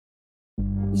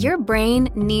Your brain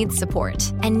needs support,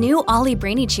 and new Ollie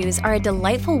Brainy Chews are a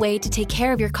delightful way to take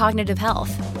care of your cognitive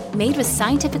health. Made with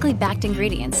scientifically backed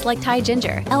ingredients like Thai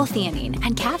ginger, L-theanine,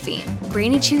 and caffeine,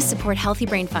 Brainy Chews support healthy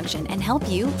brain function and help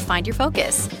you find your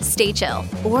focus, stay chill,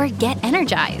 or get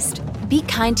energized. Be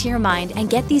kind to your mind and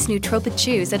get these nootropic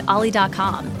chews at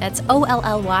ollie.com. That's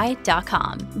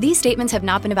OLLY.com. These statements have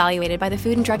not been evaluated by the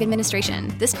Food and Drug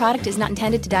Administration. This product is not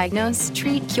intended to diagnose,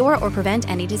 treat, cure, or prevent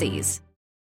any disease.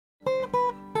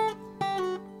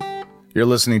 You're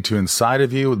listening to Inside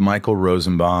of You with Michael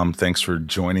Rosenbaum. Thanks for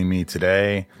joining me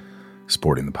today,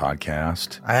 sporting the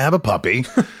podcast. I have a puppy,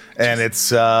 and it's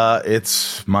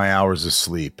my hours of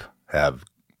sleep have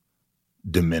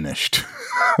diminished.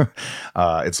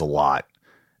 It's a lot,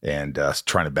 and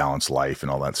trying to balance life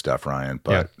and all that stuff, Ryan.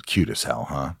 But cute as hell,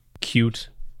 huh? Cute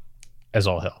as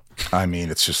all hell. I mean,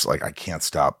 it's just like I can't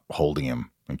stop holding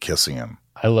him and kissing him.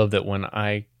 I love that when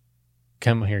I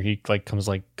come here, he comes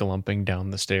glumping down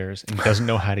the stairs and doesn't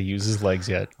know how to use his legs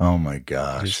yet. Oh my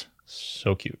gosh.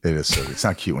 So cute. It is so it's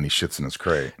not cute when he shits in his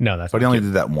crate. No, that's but he only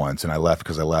did that once, and I left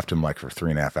because I left him for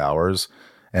 3.5 hours,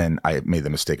 and I made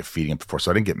the mistake of feeding him before, so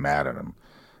I didn't get mad at him.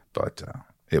 But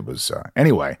it was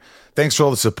anyway, thanks for all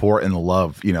the support and the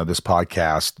love. You know, this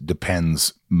podcast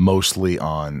depends mostly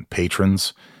on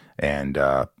patrons and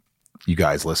you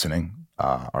guys listening.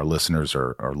 Our listeners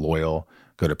are loyal.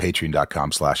 Go to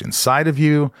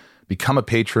patreon.com/insideofyou. Become a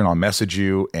patron. I'll message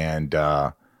you. And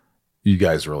you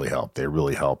guys really help. They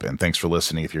really help. And thanks for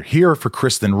listening. If you're here for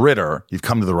KRYSTEN RITTER, you've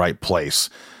come to the right place.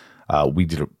 We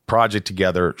did a project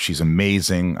together. She's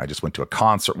amazing. I just went to a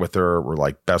concert with her. We're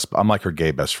like I'm like her gay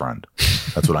best friend.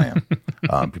 That's what I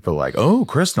am. People are like, oh,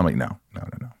 KRYSTEN. I'm like, no.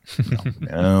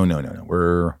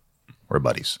 We're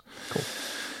buddies. Cool.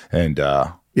 And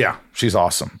she's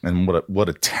awesome. And what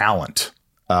a talent.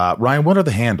 Ryan, what are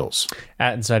the handles?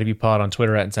 At Inside of You Pod on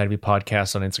Twitter, at Inside of You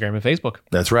Podcast on Instagram and Facebook.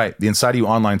 That's right. The Inside of You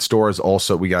online store is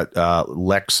also, we got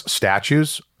Lex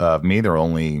statues of me. There are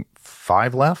only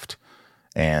 5 left,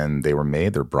 and they were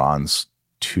made. They're bronze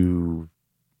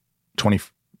 220.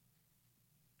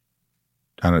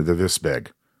 I don't know. They're this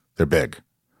big. They're big.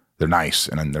 They're nice.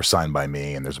 And then they're signed by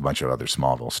me, and there's a bunch of other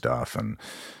Smallville stuff. And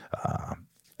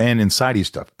Inside of You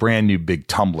stuff, brand new big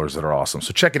tumblers that are awesome.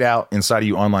 So check it out, Inside of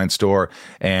You online store.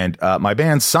 And my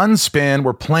band Sunspin,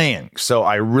 we're playing. So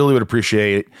I really would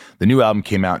appreciate it. The new album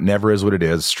came out, Never Is What It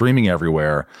Is, streaming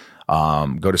everywhere.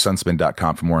 Go to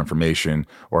sunspin.com for more information,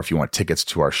 or if you want tickets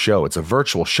to our show. It's a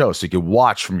virtual show, so you can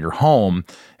watch from your home,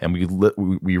 and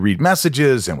we read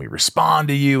messages, and we respond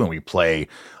to you, and we play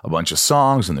a bunch of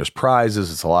songs, and there's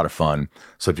prizes. It's a lot of fun.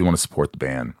 So if you want to support the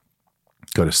band,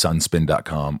 go to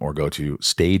sunspin.com or go to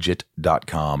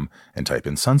stageit.com and type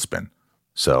in Sunspin.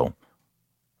 So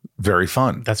very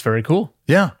fun. That's very cool.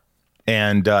 Yeah.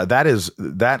 And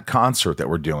that concert that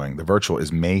we're doing, the virtual,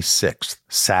 is May 6th,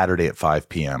 Saturday at 5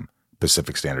 p.m.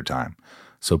 Pacific Standard Time.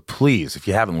 So please, if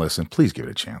you haven't listened, please give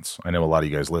it a chance. I know a lot of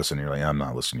you guys listen. And you're like, I'm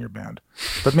not listening to your band.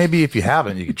 But maybe if you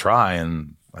haven't, you could try,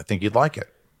 and I think you'd like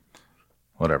it.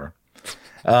 Whatever.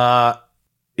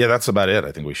 Yeah, that's about it.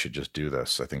 I think we should just do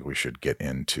this. I think we should get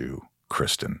into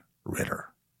KRYSTEN RITTER.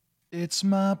 It's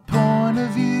my point of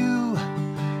view.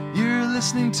 You're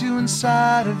listening to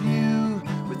Inside of You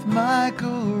with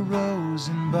Michael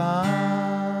Rosenbaum.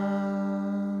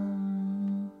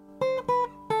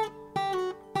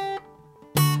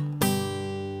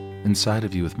 Inside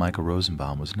of You with Michael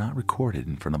Rosenbaum was not recorded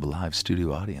in front of a live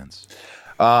studio audience.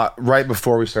 Right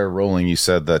before we started rolling, you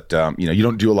said that you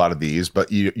don't do a lot of these,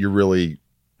 but you're really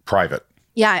private.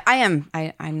 Yeah, I am.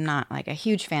 I'm not a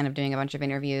huge fan of doing a bunch of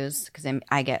interviews because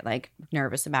I get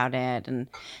nervous about it, and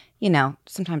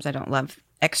sometimes I don't love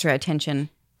extra attention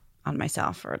on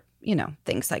myself, or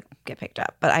things get picked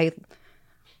up. But I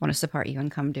want to support you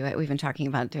and come do it. We've been talking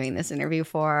about doing this interview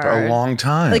for a long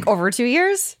time, over 2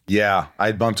 years. Yeah,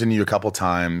 I bumped into you a couple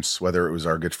times, whether it was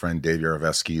our good friend Dave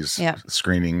Yarovesky's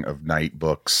screening of Night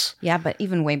Books. Yeah, but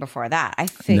even way before that, I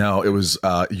think. No, it was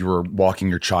you were walking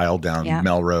your child down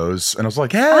Melrose, and I was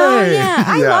like, hey. Oh, yeah.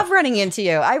 I love running into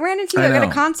you. I ran into you at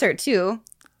a concert, too.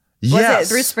 Yes. Was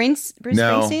it Bruce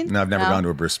Springsteen? No, I've never gone to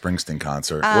a Bruce Springsteen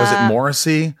concert. Was it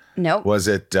Morrissey? Nope. Was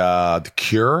it The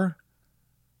Cure?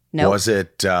 No. Nope. Was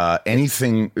it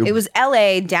anything? It was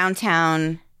L.A.,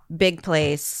 downtown, big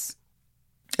place.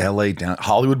 L.A.,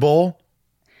 Hollywood Bowl?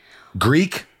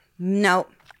 Greek? No.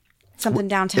 Something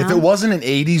downtown. If it wasn't an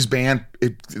 80s band,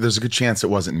 there's a good chance it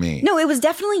wasn't me. No, it was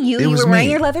definitely you. You were wearing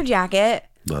your leather jacket.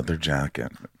 Leather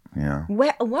jacket. Yeah.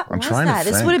 What was that?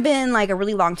 This would have been a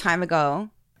really long time ago.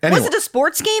 Anyway, Was it a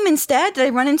sports game instead? Did I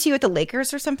run into you at the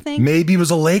Lakers or something? maybe it was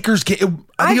a Lakers game. I think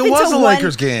I've it been was to a one-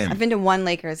 Lakers game. I've been to one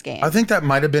Lakers game. I think that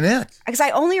might have been it. Because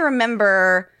I only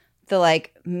remember the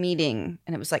like meeting,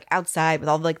 and it was like outside with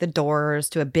all like the doors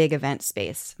to a big event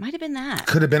space. Might have been that.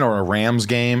 Could have been, or a Rams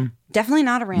game. Definitely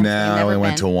not a Rams game. No, Never we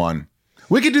went been. to one.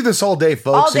 We could do this all day,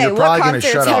 folks. All day. And you're What probably going to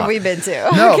concerts shut have up. we been to?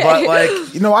 No, Okay. but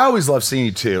like, I always love seeing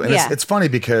you too. And Yeah. it's funny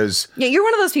because, Yeah, you're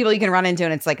one of those people you can run into,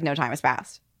 and it's like no time has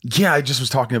passed. yeah, I just was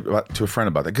talking to a friend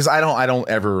about that because I don't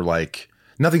ever like,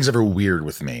 nothing's ever weird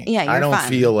with me. Yeah, you're I don't fun.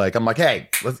 feel like, I'm like, hey,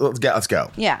 let's go.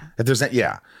 Yeah. If there's that,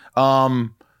 yeah.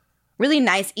 Really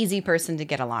nice, easy person to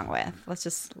get along with. Let's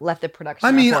just let the production.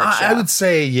 I mean, report I show. would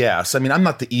say yes. I mean, I'm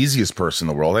not the easiest person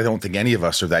in the world. I don't think any of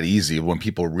us are that easy when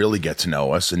people really get to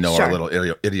know us and know Sure. our little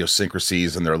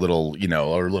idiosyncrasies and their little,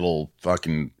 our little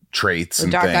fucking traits The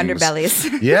and dark things.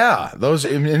 underbellies. Yeah, those. I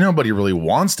mean, nobody really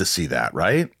wants to see that,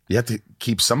 right? You have to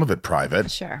keep some of it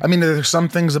private. Sure. I mean, there's some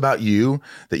things about you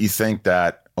that you think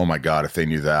that, oh my God, if they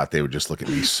knew that, they would just look at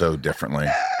me so differently.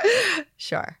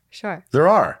 Sure. There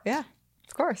are Yeah,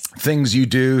 of course. things you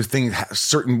do,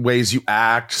 certain ways you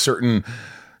act, certain,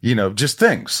 just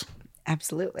things.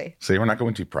 Absolutely. See, we're not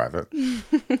going too private.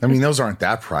 I mean, those aren't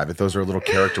that private. Those are little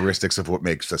characteristics of what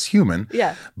makes us human.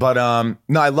 Yeah. But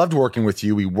no, I loved working with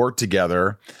you. We worked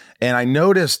together, and I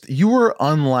noticed you were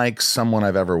unlike anyone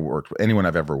I've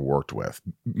ever worked with,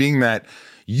 being that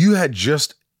you had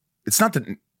just. It's not that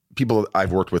people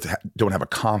I've worked with don't have a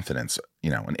confidence,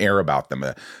 an air about them,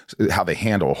 how they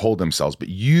hold themselves. But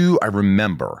I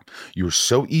remember you were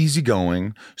so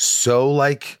easygoing, so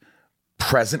like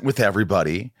present with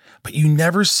everybody, but you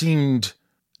never seemed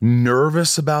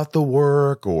nervous about the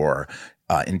work or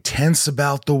intense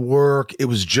about the work. It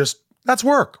was just, that's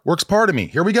work. Work's part of me.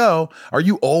 Here we go. Are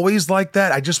you always like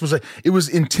that? I just was like, it was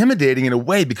intimidating in a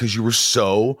way because you were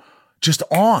so just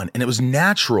on, and it was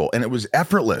natural and it was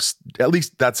effortless. At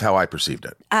least that's how I perceived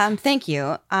it. Thank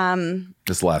you.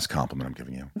 This is the last compliment I'm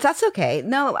giving you. That's okay.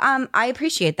 No, I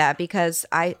appreciate that because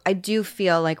I do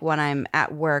feel like when I'm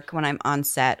at work, when I'm on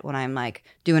set, when I'm like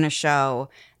doing a show,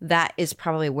 that is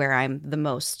probably where I'm the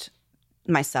most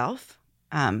myself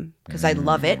because I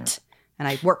love it and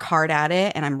I work hard at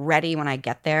it and I'm ready when I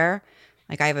get there.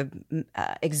 Like I have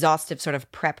a exhaustive sort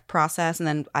of prep process, and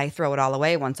then I throw it all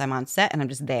away once I'm on set, and I'm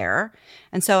just there.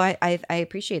 And so I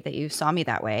appreciate that you saw me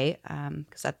that way,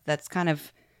 because that's kind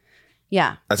of,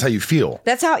 yeah. That's how you feel.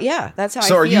 That's how I feel.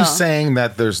 So are you saying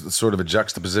that there's sort of a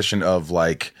juxtaposition of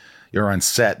like you're on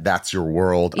set, that's your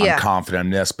world, Yeah. I'm confident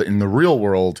in this, but in the real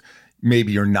world,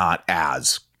 maybe you're not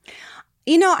as.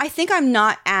 I think I'm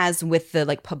not as with the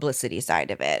like publicity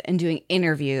side of it and doing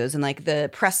interviews and like the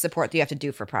press support that you have to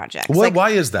do for projects.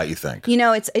 Why is that, you think?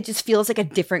 It just feels like a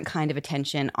different kind of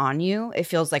attention on you. It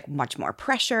feels like much more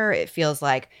pressure. It feels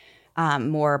like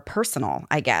more personal,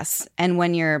 I guess. And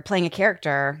when you're playing a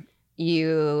character,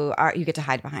 you get to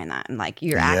hide behind that and like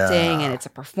you're acting and it's a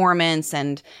performance,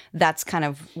 and that's kind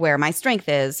of where my strength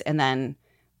is. And then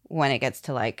when it gets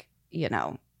to like,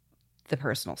 the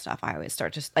personal stuff, I always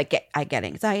start just like I get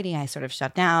anxiety. I sort of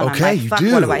shut down. Okay, I'm like, you fuck,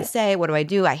 do. what do I say? What do I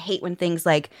do? I hate when things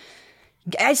like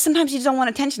sometimes you just don't want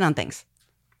attention on things.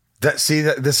 This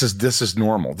is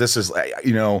normal. This is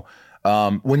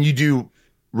when you do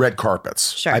red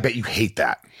carpets. Sure. I bet you hate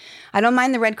that. I don't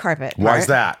mind the red carpet. Why is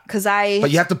that? Because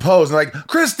But you have to pose and like,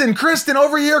 Kristen,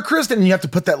 over here, Kristen. And you have to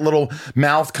put that little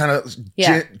mouth kind of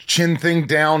chin thing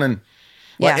down and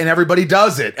and everybody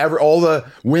does it. all the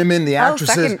women, the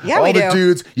actresses, all the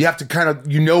dudes, you have to kind of,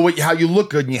 how you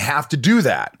look good and you have to do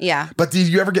that. Yeah. But do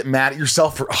you ever get mad at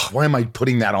yourself for, why am I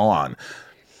putting that on?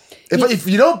 If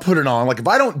you don't put it on, like if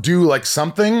I don't do like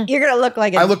something, you're going to look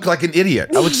like I look like an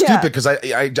idiot. I look stupid because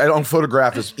I don't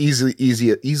photograph as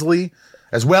easily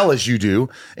as well as you do.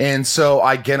 And so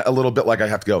I get a little bit like I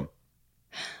have to go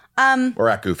or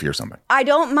act goofy or something. I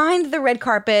don't mind the red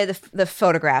carpet, the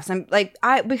photographs. I'm like,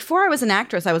 before I was an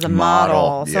actress, I was a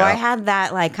model. So I had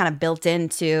that like kind of built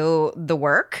into the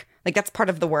work. Like that's part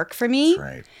of the work for me.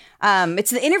 Right. It's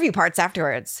the interview parts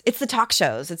afterwards. It's the talk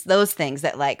shows. It's those things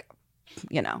that like,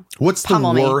 What's the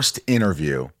worst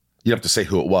interview? You don't have to say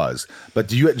who it was, but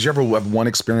did you ever have one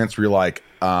experience where you're like,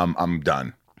 I'm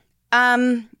done?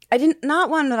 I didn't, not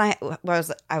one that I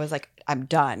was like, I'm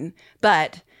done.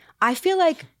 But I feel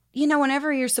like,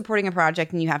 whenever you're supporting a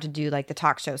project and you have to do like the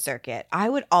talk show circuit, I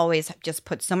would always just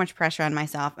put so much pressure on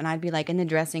myself, and I'd be like in the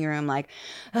dressing room, like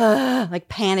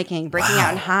panicking, breaking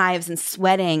out in hives and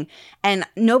sweating. And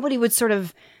nobody would sort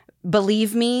of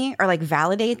believe me or like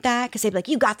validate that, because they'd be like,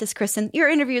 you got this, Kristen. Your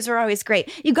interviews are always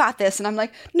great. You got this. And I'm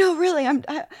like, no, really, I'm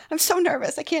so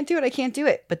nervous. I can't do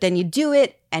it. But then you do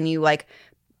it and you like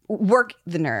work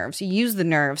the nerves. You use the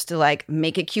nerves to like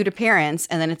make a cute appearance,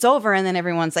 and then it's over, and then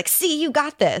everyone's like, see, you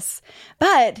got this.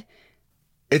 But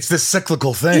it's this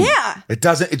cyclical thing. Yeah. It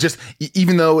just,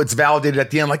 even though it's validated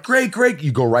at the end, like, great,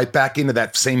 you go right back into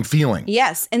that same feeling.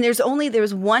 Yes. And there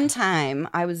was one time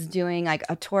I was doing like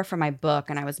a tour for my book,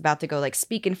 and I was about to go like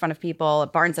speak in front of people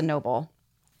at Barnes & Noble.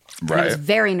 Right. And I was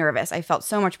very nervous. I felt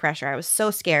so much pressure. I was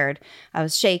so scared. I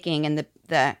was shaking. And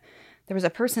there was a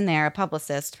person there, a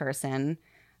publicist person,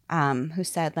 who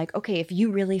said like, okay, if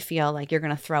you really feel like you're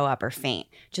going to throw up or faint,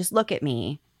 just look at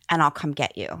me and I'll come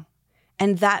get you.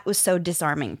 And that was so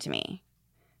disarming to me,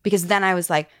 because then I was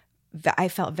like, I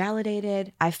felt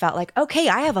validated. I felt like, okay,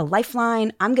 I have a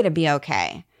lifeline. I'm going to be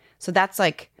okay. So that's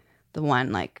like the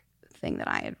one like thing that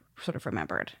I had sort of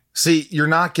remembered. See, you're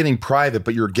not getting private,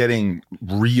 but you're getting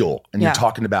real. And you're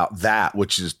talking about that,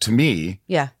 which is, to me,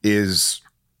 is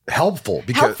helpful.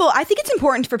 I think it's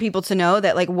important for people to know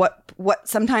that like what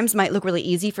sometimes might look really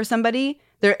easy for somebody,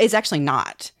 there is actually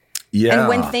not. Yeah. And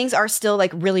when things are still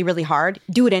like really, really hard,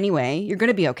 do it anyway. You're going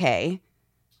to be okay.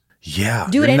 Yeah.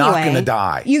 Do it anyway. You're not going to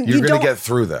die. You're going to get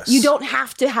through this. You don't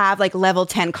have to have like level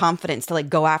 10 confidence to like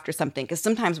go after something, because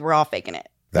sometimes we're all faking it.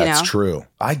 That's true.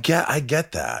 I get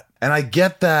that. And I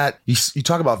get that you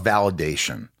talk about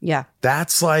validation. Yeah.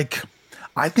 That's like,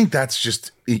 I think that's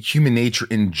just human nature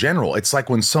in general. It's like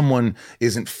when someone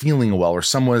isn't feeling well, or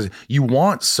you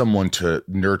want someone to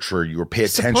nurture you or pay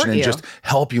attention and just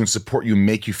help you and support you and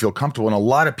make you feel comfortable. And a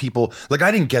lot of people, like,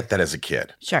 I didn't get that as a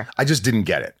kid. Sure. I just didn't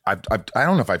get it. I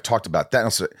don't know if I've talked about that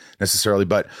necessarily,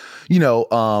 but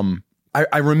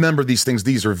I remember these things.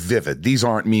 These are vivid. These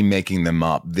aren't me making them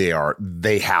up.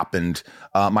 They happened.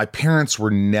 My parents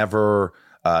were never,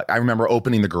 I remember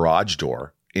opening the garage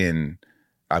door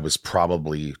I was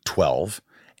probably 12,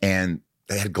 and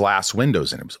they had glass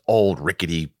windows, and it was old,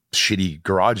 rickety, shitty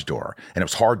garage door, and it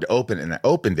was hard to open. And I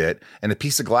opened it, and a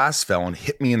piece of glass fell and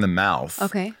hit me in the mouth.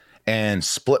 Okay. And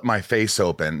split my face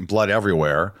open, blood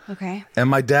everywhere. Okay. And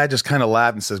my dad just kind of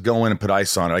laughed and says, go in and put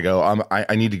ice on it. I go,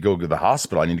 I need to go to the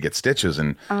hospital. I need to get stitches.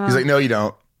 And he's like, no, you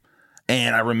don't.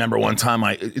 And I remember one time,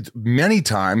 many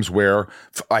times where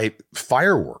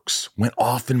fireworks went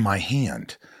off in my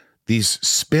hand. These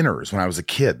spinners, when I was a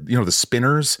kid, the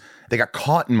spinners, they got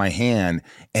caught in my hand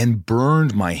and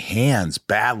burned my hands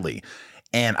badly.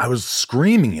 And I was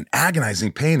screaming in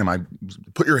agonizing pain. And I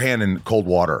put your hand in cold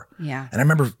water. Yeah. And I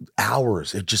remember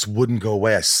hours, it just wouldn't go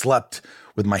away. I slept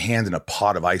with my hand in a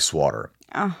pot of ice water.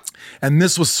 Oh. And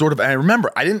this was sort of, I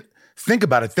remember, I didn't think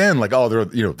about it then, like, oh,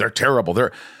 they're terrible.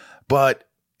 But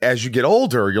as you get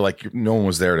older, you're like, no one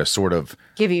was there to sort of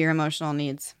give you your emotional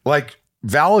needs. Like,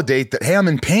 validate that, hey, I'm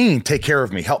in pain, take care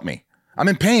of me, help me. I'm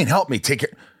in pain, help me, take care.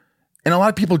 And a lot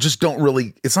of people just don't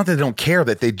really, it's not that they don't care,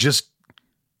 that they just,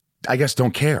 I guess,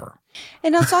 don't care.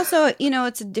 And it's also,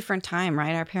 it's a different time,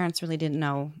 right? Our parents really didn't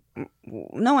know.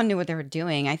 No one knew what they were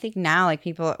doing. I think now, like,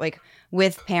 people, like,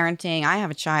 with parenting, I have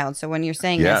a child. So when you're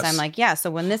saying this, I'm like, yeah. So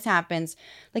when this happens,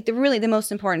 like, the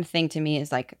most important thing to me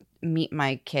is, like, meet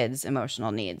my kid's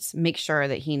emotional needs. Make sure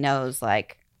that he knows,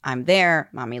 like, I'm there.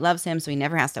 Mommy loves him. So he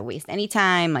never has to waste any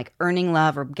time, like, earning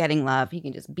love or getting love. He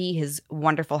can just be his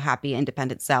wonderful, happy,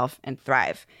 independent self and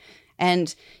thrive.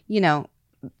 And,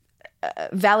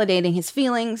 validating his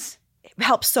feelings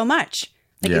helps so much.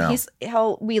 Like,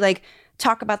 if we like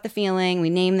talk about the feeling,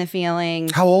 we name the feeling.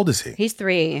 How old is he? He's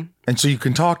 3. And so you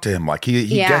can talk to him, like, he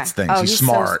gets things. He's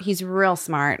smart. He's real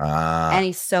smart. And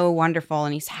he's so wonderful,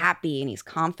 and he's happy, and he's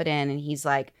confident, and he's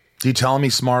like. Do you tell him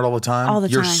he's smart all the time? All the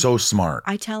time. You're so smart.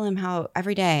 I tell him how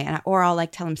every day, or I'll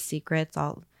like tell him secrets.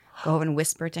 I'll go over and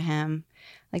whisper to him.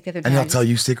 Like the other day. And he'll tell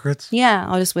you secrets? Yeah,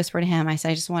 I'll just whisper to him. I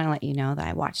say, I just want to let you know that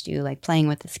I watched you like playing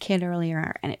with this kid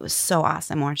earlier, and it was so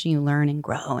awesome watching you learn and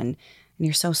grow, and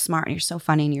you're so smart, and you're so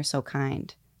funny, and you're so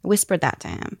kind. I whispered that to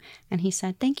him, and he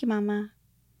said, "Thank you, Mama."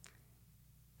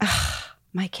 Ugh,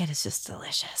 my kid is just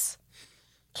delicious.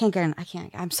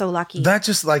 I'm so lucky. That's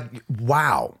just like,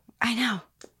 wow. I know.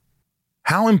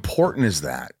 How important is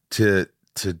that to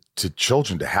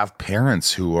children to have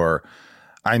parents who are,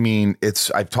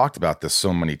 I've talked about this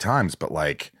so many times, but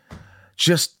like,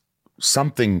 just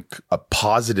a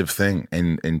positive thing,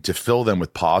 and to fill them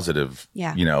with positive,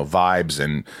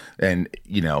 vibes, and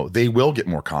they will get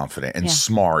more confident and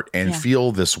smart and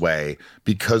feel this way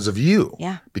because of you,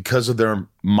 because of their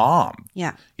mom,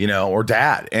 or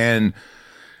dad. And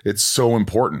it's so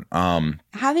important.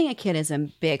 Having a kid is a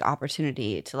big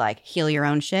opportunity to like heal your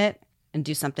own shit and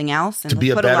do something else. And to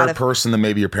be a better person than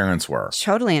maybe your parents were.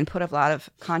 Totally. And put a lot of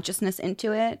consciousness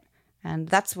into it. And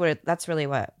that's really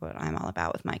what I'm all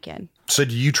about with my kid. So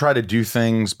do you try to do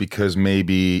things because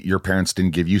maybe your parents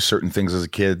didn't give you certain things as a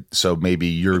kid? So maybe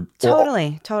you're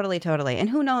totally. And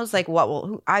who knows, like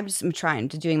I'm just trying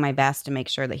to doing my best to make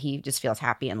sure that he just feels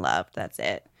happy and loved. That's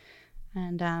it.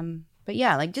 And, but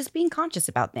yeah, like just being conscious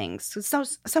about things. So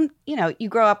you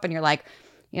grow up and you're like,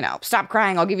 stop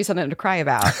crying. I'll give you something to cry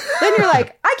about. Then you're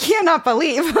like, I cannot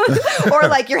believe, or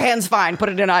like your hand's fine, put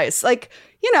it in ice. Like,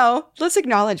 let's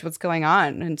acknowledge what's going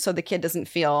on. And so the kid doesn't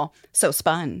feel so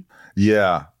spun.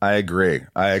 Yeah, I agree.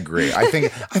 I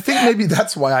think maybe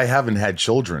that's why I haven't had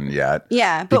children yet.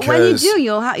 Yeah. But when you do,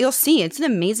 you'll see it's an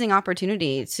amazing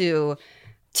opportunity to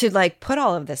like put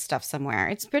all of this stuff somewhere.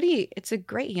 It's a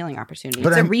great healing opportunity.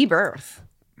 It's a rebirth.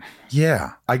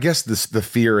 Yeah. I guess the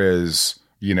fear is,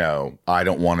 I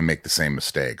don't want to make the same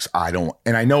mistakes.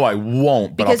 And I know I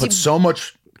won't, but I'll put so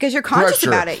much because you're conscious pressure.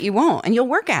 About it. You won't, and you'll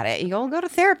work at it. You'll go to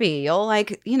therapy.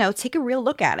 You'll take a real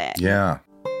look at it. Yeah.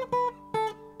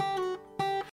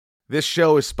 This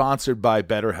show is sponsored by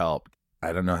BetterHelp.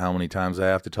 I don't know how many times I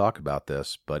have to talk about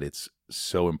this, but it's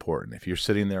so important. If you're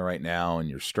sitting there right now and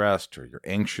you're stressed or you're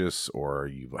anxious or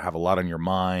you have a lot on your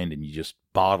mind and you just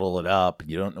bottle it up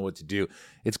and you don't know what to do,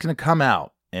 it's going to come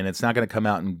out, and it's not going to come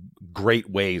out in great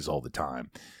ways all the time.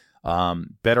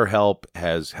 BetterHelp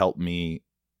has helped me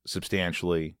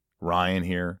substantially. Ryan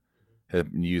here has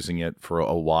been using it for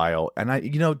a while. And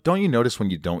don't you notice when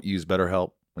you don't use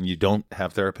BetterHelp, when you don't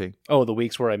have therapy? Oh, the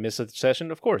weeks where I miss a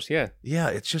session? Of course, yeah. Yeah,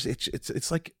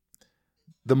 it's like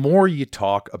the more you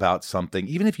talk about something,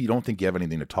 even if you don't think you have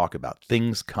anything to talk about,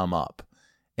 things come up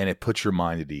and it puts your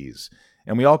mind at ease.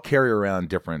 And we all carry around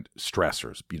different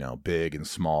stressors, big and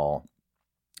small.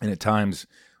 And at times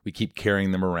we keep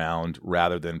carrying them around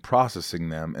rather than processing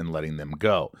them and letting them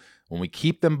go. When we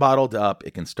keep them bottled up,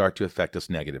 it can start to affect us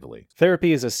negatively.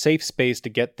 Therapy is a safe space to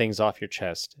get things off your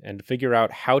chest and to figure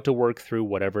out how to work through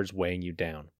whatever's weighing you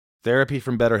down. Therapy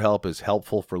from BetterHelp is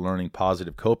helpful for learning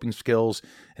positive coping skills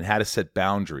and how to set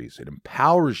boundaries. It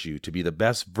empowers you to be the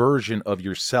best version of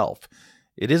yourself.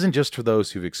 It isn't just for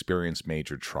those who've experienced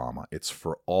major trauma. It's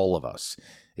for all of us.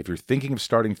 If you're thinking of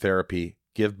starting therapy,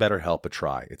 give BetterHelp a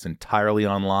try. It's entirely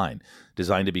online,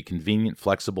 designed to be convenient,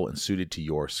 flexible, and suited to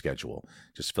your schedule.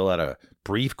 Just fill out a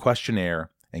brief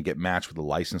questionnaire and get matched with a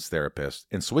licensed therapist,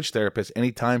 and switch therapists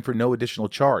anytime for no additional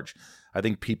charge. I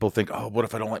think people think, oh, what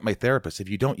if I don't like my therapist? If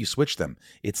you don't, you switch them.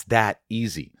 It's that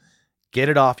easy. Get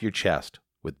it off your chest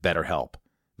with BetterHelp.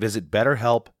 Visit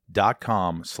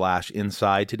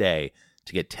BetterHelp.com/inside today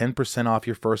to get 10% off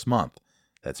your first month.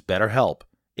 That's BetterHelp,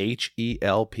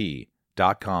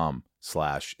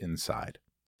 HELP.com/inside.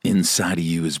 Inside of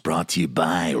You is brought to you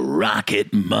by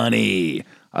Rocket Money.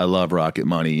 I love Rocket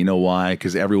Money. You know why?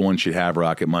 Because everyone should have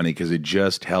Rocket Money, because it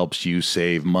just helps you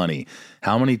save money.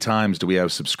 How many times do we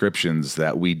have subscriptions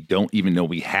that we don't even know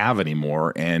we have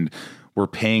anymore, and we're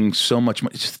paying so much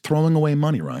money, just throwing away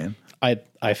money, Ryan? I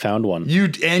found one. You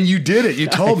did it. You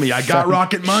told me. I got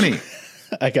Rocket Money.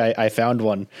 I found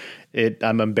one.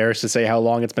 I'm embarrassed to say how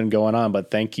long it's been going on, but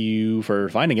thank you for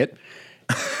finding it.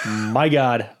 My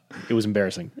God, it was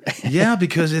embarrassing. Yeah,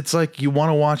 because it's like you want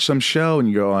to watch some show and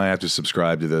you go, I have to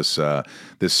subscribe to this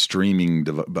streaming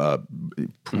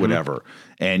whatever.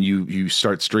 And you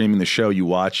start streaming the show, you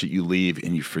watch it, you leave,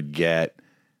 and you forget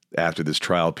after this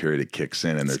trial period it kicks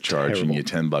in and they're charging you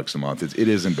 $10 a month. It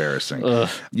is embarrassing.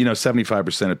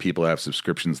 75% of people have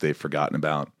subscriptions they've forgotten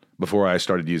about. Before I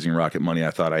started using Rocket Money,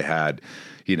 I thought I had,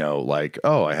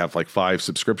 I have like 5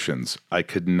 subscriptions. I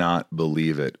could not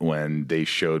believe it when they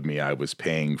showed me I was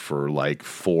paying for like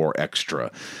 4 extra.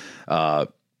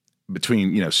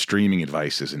 Between, streaming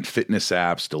advices and fitness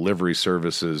apps, delivery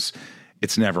services,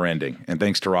 it's never ending. And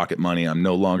thanks to Rocket Money, I'm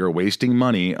no longer wasting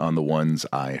money on the ones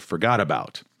I forgot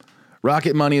about.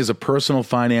 Rocket Money is a personal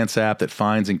finance app that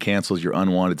finds and cancels your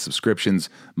unwanted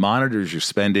subscriptions, monitors your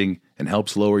spending, and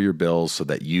helps lower your bills so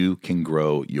that you can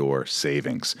grow your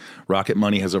savings. Rocket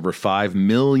Money has over 5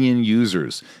 million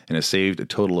users and has saved a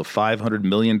total of $500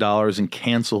 million in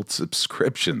canceled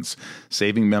subscriptions,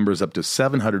 saving members up to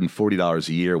 $740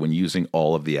 a year when using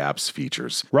all of the app's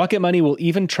features. Rocket Money will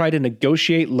even try to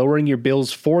negotiate lowering your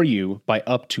bills for you by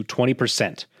up to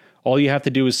 20%. All you have to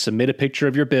do is submit a picture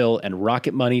of your bill, and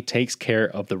Rocket Money takes care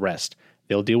of the rest.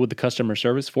 They'll deal with the customer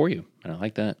service for you. And I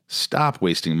like that. Stop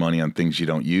wasting money on things you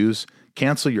don't use.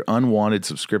 Cancel your unwanted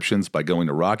subscriptions by going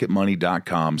to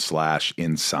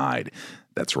rocketmoney.com/inside.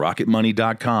 That's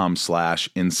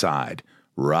rocketmoney.com/inside.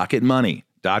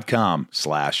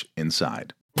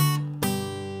 rocketmoney.com/inside.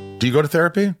 Do you go to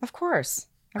therapy? Of course.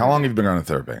 How long have you been going to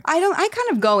therapy? I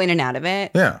kind of go in and out of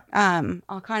it. Yeah.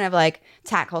 I'll kind of like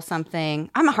tackle something.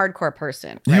 I'm a hardcore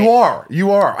person. Right?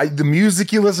 You are. The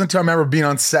music you listen to, I remember being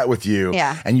on set with you.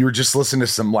 Yeah. And you were just listening to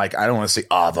some, like, I don't want to say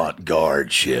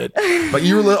avant-garde shit, but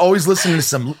you were always listening to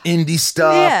some indie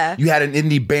stuff. Yeah. You had an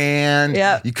indie band.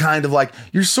 Yeah. You kind of like,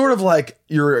 you're sort of like,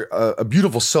 you're a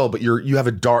beautiful soul, but you have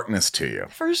a darkness to you.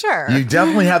 For sure. You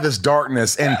definitely have this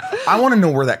darkness. And I want to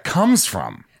know where that comes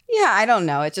from. Yeah, I don't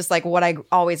know. It's just like what I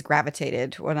always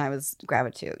gravitated when I was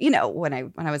You know, when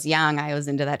I was young, I was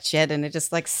into that shit, and it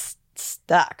just like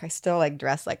stuck. I still like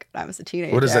dress like when I was a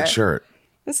teenager. What is that shirt?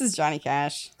 This is Johnny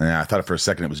Cash. Yeah, I thought for a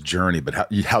second it was Journey, but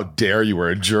how dare you wear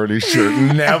a Journey shirt?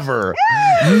 Never.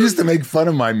 You used to make fun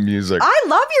of my music. I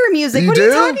love your music. You What do? are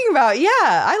you talking about? Yeah,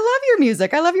 I love your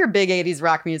music. I love your big 80s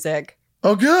rock music.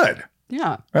 Oh, good.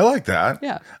 Yeah. I like that.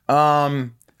 Yeah.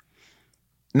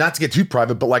 Not to get too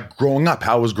private, but like growing up,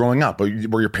 how was growing up? Were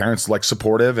your parents like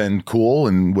supportive and cool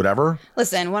and whatever?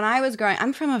 Listen, when I was growing,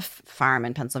 I'm from a farm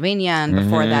in Pennsylvania, and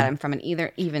before that, I'm from an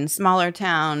even smaller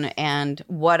town. And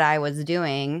what I was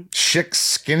doing,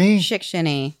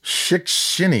 Shickshinny,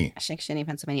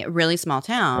 Pennsylvania, a really small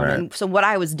town. Right. And so what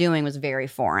I was doing was very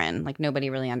foreign. Like nobody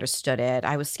really understood it.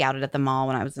 I was scouted at the mall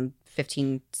when I was in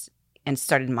 15 and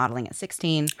started modeling at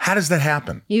 16. How does that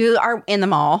happen? You are in the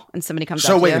mall and somebody comes up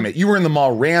to you. So wait a minute, you were in the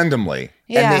mall randomly,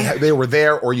 Yeah. and they were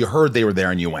there, or you heard they were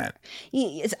there and you went.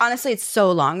 Honestly, it's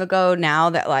so long ago now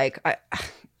that like I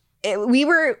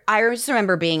just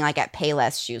remember being like at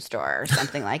Payless shoe store or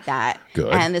something like that.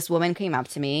 Good. And this woman came up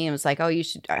to me and was like, "Oh,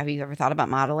 have you ever thought about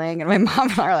modeling?" And my mom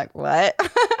and I are like, "What?"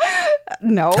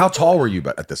 No. How tall were you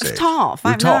at this age? Tall,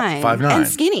 5'9". 5'9". And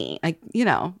skinny. Like, you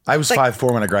know. I was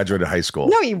 5'4" when I graduated high school.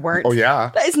 No, you weren't. Oh,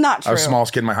 yeah. That is not true. I was the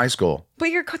smallest kid in my high school.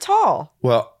 But you're tall.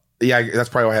 Well, yeah, that's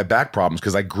probably why I had back problems,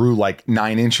 because I grew like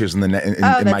 9 inches in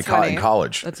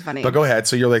college. That's funny. But go ahead.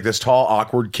 So you're like this tall,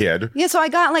 awkward kid. Yeah, so I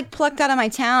got like plucked out of my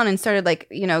town and started like,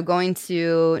 you know, going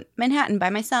to Manhattan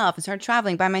by myself and started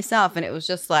traveling by myself. And it was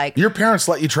just like... Your parents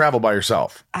let you travel by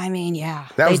yourself. I mean, yeah.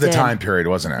 That was the time period,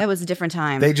 wasn't it? That was a different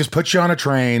time. They just put you on a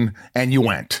train and you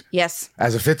went. Yes.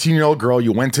 As a 15-year-old girl,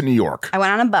 you went to New York. I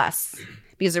went on a bus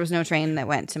because there was no train that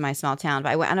went to my small town. But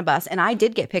I went on a bus and I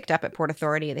did get picked up at Port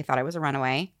Authority. They thought I was a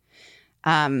runaway.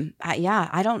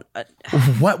 I don't.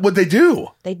 What would they do?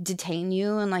 They detain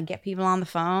you and like get people on the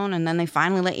phone, and then they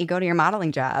finally let you go to your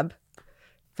modeling job.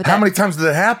 How many times did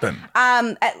it happen?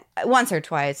 Once or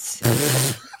twice.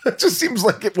 It just seems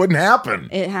like it wouldn't happen.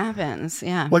 It happens,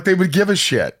 yeah. Like they would give a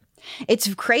shit.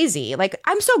 It's crazy. Like,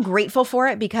 I'm so grateful for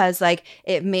it because, like,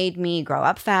 it made me grow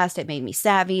up fast. It made me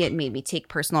savvy. It made me take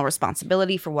personal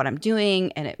responsibility for what I'm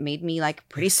doing. And it made me, like,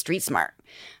 pretty street smart.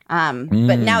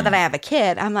 But now that I have a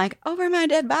kid, I'm like, over my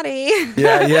dead body.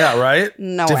 Yeah, right?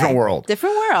 No Different way. world.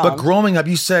 Different world. But growing up,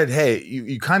 you said, hey,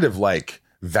 you kind of, like,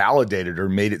 validated or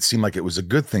made it seem like it was a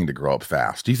good thing to grow up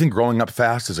fast. Do you think growing up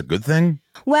fast is a good thing?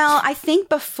 Well, I think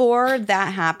before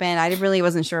that happened, I really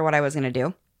wasn't sure what I was going to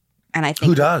do. And I think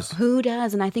who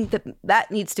does? And I think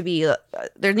that needs to be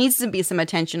there needs to be some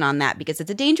attention on that, because it's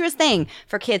a dangerous thing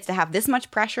for kids to have this much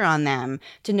pressure on them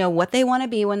to know what they want to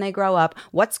be when they grow up,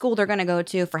 what school they're going to go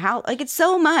to, for how, like, it's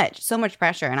so much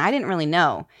pressure. And I didn't really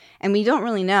know. And we don't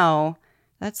really know.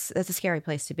 That's a scary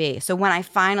place to be. So when I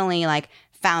finally like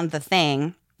found the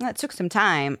thing, that took some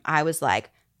time. I was like,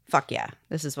 fuck yeah,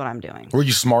 this is what I'm doing. Were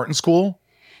you smart in school?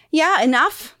 Yeah,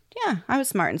 enough. Yeah, I was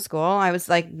smart in school. I was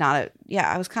like I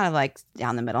was kind of like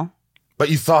down the middle. But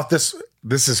you thought this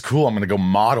is cool. I'm going to go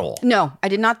model. No, I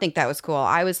did not think that was cool.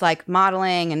 I was like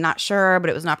modeling and not sure, but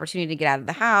it was an opportunity to get out of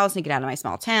the house and get out of my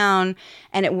small town.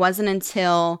 And it wasn't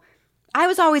until I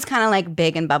was always kind of like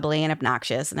big and bubbly and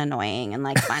obnoxious and annoying and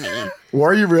like funny.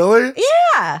 Were you really?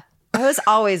 Yeah. I was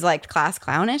always like class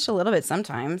clownish a little bit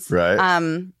sometimes. Right.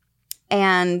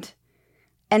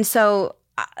 And so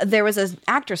there was an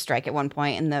actor strike at one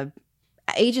point, and the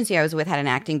agency I was with had an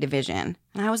acting division,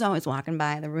 and I was always walking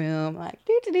by the room like,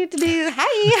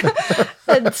 hi.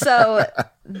 And so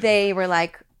they were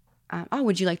like, oh,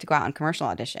 would you like to go out on commercial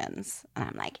auditions? And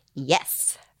I'm like,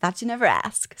 yes. Thought you never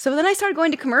ask. So then I started going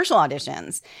to commercial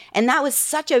auditions, and that was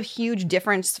such a huge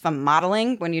difference from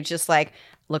modeling, when you're just like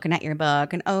looking at your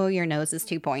book and, oh, your nose is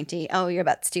too pointy. Oh, your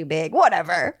butt's too big,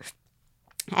 whatever.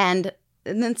 And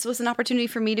this was an opportunity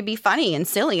for me to be funny and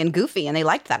silly and goofy, and they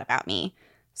liked that about me.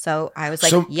 So I was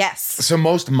like, yes. So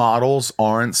most models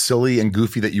aren't silly and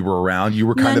goofy that you were around. You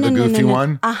were kind of the goofy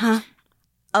one? Uh-huh.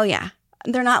 Oh, yeah.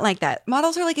 They're not like that.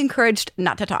 Models are like encouraged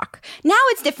not to talk. Now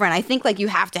it's different. I think like you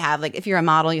have to have, like, if you're a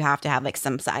model, you have to have like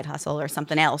some side hustle or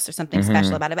something else or something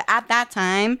special about it. But at that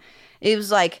time, it was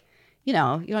like,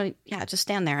 just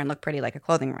stand there and look pretty like a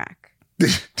clothing rack.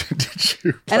 Did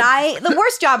too. And the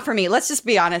worst job for me, let's just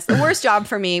be honest, the worst job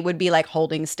for me would be like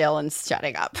holding still and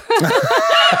shutting up.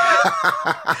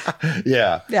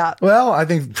 Yeah. Yeah. Well, I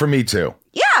think for me too.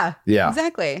 Yeah. Yeah.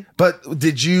 Exactly. But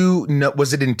did you know,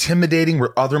 was it intimidating?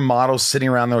 Were other models sitting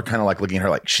around there kind of like looking at her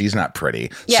like, she's not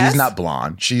pretty. Yes. She's not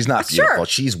blonde. She's not beautiful. Sure.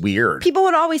 She's weird. People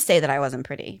would always say that I wasn't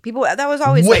pretty. That was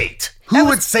always Wait, who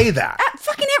would say that?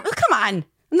 Come on.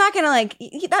 I'm not going to like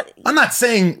that. I'm not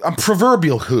saying I'm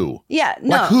proverbial who. Yeah.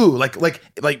 No. Like who?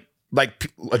 Like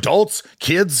adults,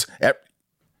 kids.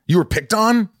 You were picked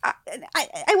on?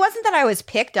 I wasn't that I was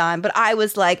picked on, but I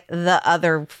was like the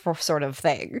other sort of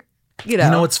thing. You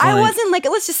know what's funny? I wasn't like,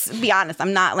 let's just be honest.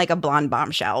 I'm not like a blonde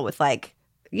bombshell with like,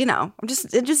 I'm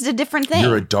just a different thing.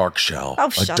 You're a dark shell. Oh,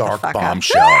 a shut dark the fuck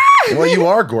bombshell. Well, you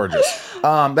are gorgeous.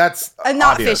 That's I'm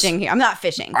not obvious. fishing here. I'm not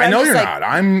fishing. I know I'm you're just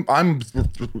not. I'm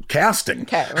casting.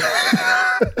 Okay.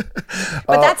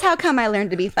 But that's how come I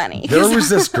learned to be funny. There was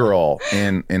this girl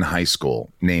in high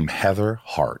school named Heather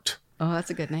Hart. Oh, that's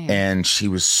a good name. And she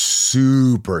was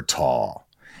super tall.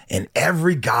 And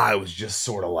every guy was just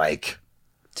sort of like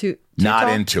Too not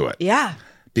tall? into it. Yeah.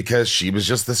 Because she was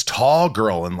just this tall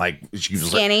girl and like she was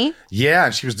Skinny? Like, yeah,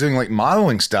 and she was doing like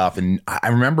modeling stuff. And I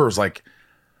remember it was like,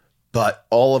 but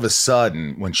all of a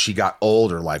sudden when she got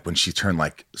older, like when she turned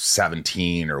like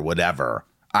 17 or whatever,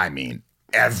 I mean,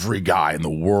 every guy in the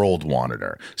world wanted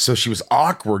her. So she was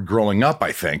awkward growing up,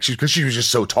 I think, because she was just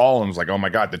so tall and was like, oh my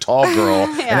God, the tall girl.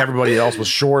 Yeah. And everybody else was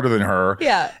shorter than her.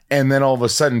 Yeah. And then all of a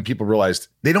sudden people realized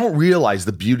they don't realize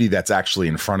the beauty that's actually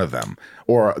in front of them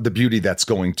or the beauty that's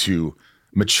going to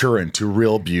mature into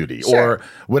real beauty or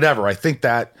whatever. I think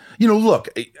that, look,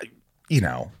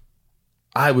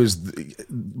 I was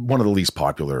one of the least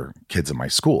popular kids in my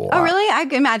school. Oh, really? I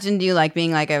imagined you like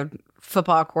being like a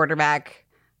football quarterback.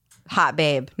 Hot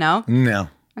babe, no? No.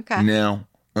 Okay. No.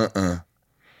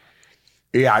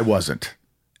 Yeah, I wasn't.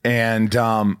 And,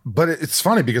 but it's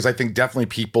funny because I think definitely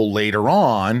people later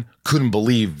on couldn't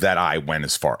believe that I went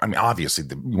as far. I mean, obviously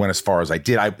went as far as I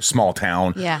did. Small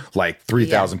town, like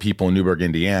 3,000 people in Newburgh,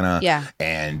 Indiana. Yeah.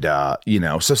 And,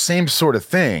 so same sort of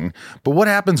thing. But what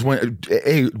happens when,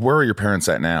 where are your parents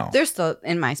at now? They're still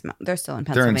in Pennsylvania.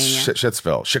 They're in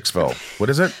Shitsville.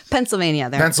 What is it? Pennsylvania.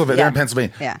 They're in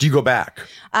Pennsylvania. Yeah. Do you go back?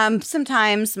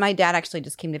 Sometimes my dad actually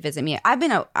just came to visit me. I've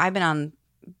been on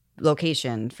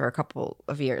location for a couple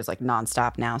of years, like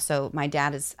nonstop now. So my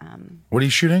dad is. What are you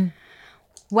shooting?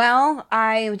 Well,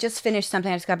 I just finished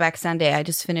something. I just got back Sunday. I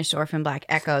just finished Orphan Black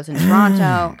Echoes in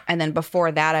Toronto, and then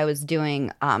before that, I was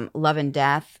doing Love and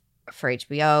Death for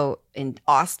HBO in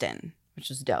Austin, which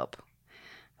was dope.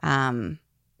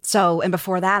 So, and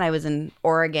before that, I was in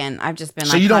Oregon. I've just been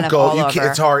so like you kind don't of go. all You over. can't,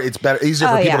 it's hard. It's better. Easier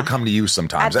for people to come to you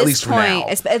sometimes. At least for now.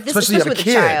 Especially you have a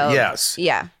kid. Yes.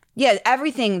 Yeah. Yeah,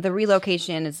 everything, the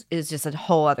relocation is just a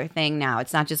whole other thing now.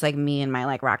 It's not just like me and my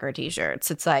like rocker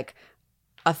t-shirts. It's like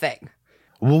a thing.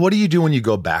 Well, what do you do when you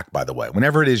go back, by the way?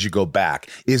 Whenever it is you go back,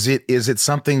 is it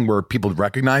something where people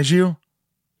recognize you?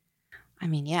 I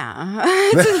mean, yeah.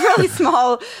 It's a really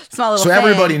small little So thing.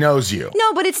 everybody knows you.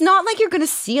 No, but it's not like you're going to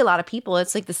see a lot of people.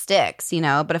 It's like the sticks,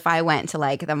 But if I went to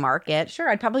like the market, sure,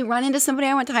 I'd probably run into somebody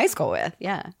I went to high school with.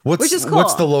 Yeah. Which is cool.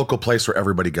 What's the local place where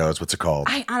everybody goes? What's it called?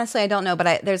 I honestly don't know,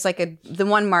 but there's like the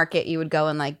one market you would go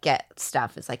and like get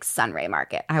stuff is like Sunray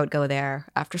Market. I would go there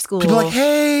after school. People are like,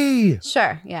 hey.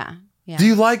 Sure. Yeah. Yeah. Do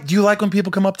you like when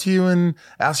people come up to you and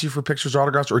ask you for pictures or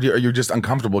autographs, or are you just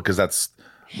uncomfortable because that's?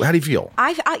 How do you feel?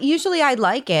 I usually I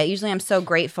like it. Usually I'm so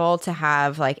grateful to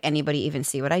have like anybody even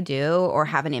see what I do or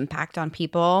have an impact on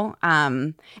people.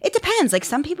 It depends. Like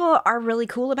some people are really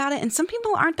cool about it and some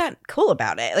people aren't that cool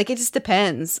about it. Like it just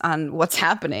depends on what's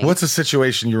happening. What's a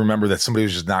situation you remember that somebody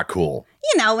was just not cool?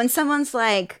 When someone's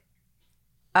like,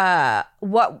 hey,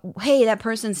 that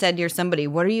person said you're somebody.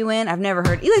 What are you in? I've never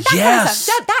heard. Like that kind of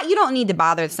stuff. That you don't need to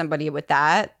bother somebody with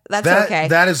that. That's okay.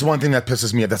 That is one thing that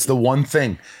pisses me off. That's the one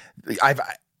thing.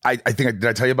 I think did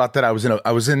I tell you about that? I was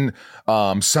in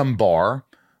some bar,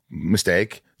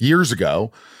 mistake, years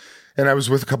ago, and I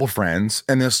was with a couple of friends,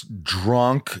 and this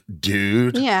drunk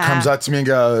dude comes up to me and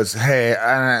goes, "Hey,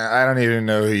 I don't even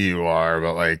know who you are,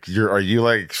 but like, are you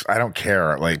like, I don't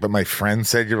care, like, but my friend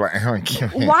said you're like, I don't care."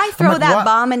 Why throw that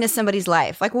bomb into somebody's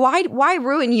life? Like, why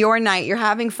ruin your night? You're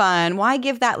having fun. Why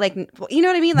give that like, you know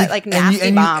what I mean? Like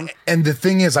nasty bomb. And the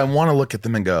thing is, I want to look at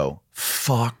them and go,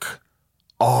 "Fuck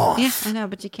off." Yeah, I know,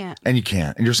 but you can't. And you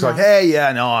can't. And you're just like, "Hey,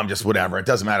 yeah, no, I'm just whatever. It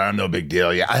doesn't matter. I'm no big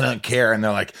deal. Yeah, I don't care." And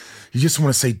they're like, you just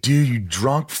want to say, "Dude, you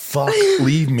drunk fuck,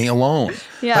 leave me alone."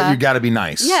 Yeah. But you got to be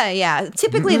nice. Yeah, yeah.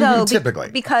 Typically, though,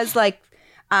 because like,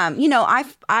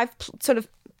 I've sort of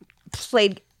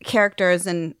played characters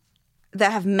and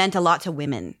that have meant a lot to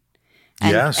women.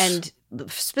 And, yes. And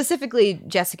specifically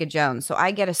Jessica Jones. So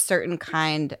I get a certain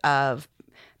kind of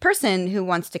person who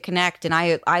wants to connect, and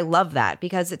I love that,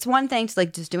 because it's one thing to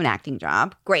like just do an acting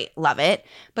job. Great, love it.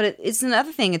 But it's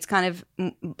another thing. It's kind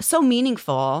of so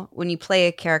meaningful when you play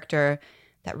a character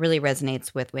that really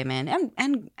resonates with women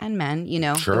and men, you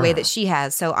know, the way that she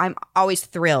has. So I'm always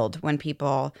thrilled when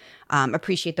people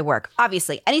appreciate the work.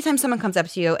 Obviously, anytime someone comes up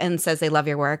to you and says they love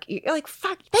your work, you're like,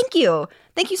 fuck, thank you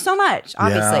so much,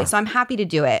 obviously. Yeah. So I'm happy to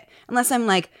do it, unless I'm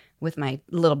like with my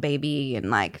little baby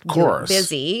and like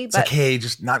busy. It's like, hey,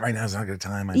 just not right now. It's not a good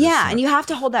time. And you have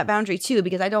to hold that boundary too,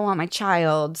 because I don't want my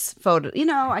child's photo. You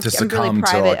know, I'm really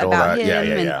private like about him.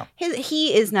 Yeah.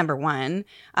 He is number one.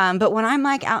 But when I'm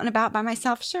like out and about by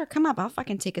myself, sure, come up. I'll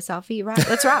fucking take a selfie. Right,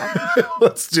 let's rock.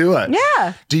 Let's do it.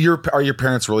 Yeah. Are your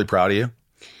parents really proud of you?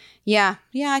 Yeah.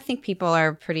 I think people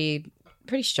are pretty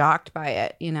shocked by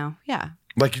it. You know. Yeah.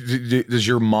 Like, does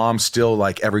your mom still,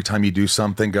 like, every time you do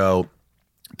something, go,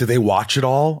 do they watch it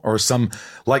all? Or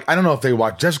like, I don't know if they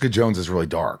watch. Jessica Jones is really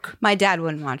dark. My dad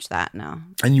wouldn't watch that, no.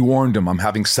 And you warned him, I'm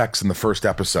having sex in the first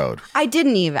episode. I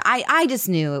didn't even. I just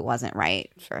knew it wasn't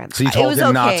right for him. So you told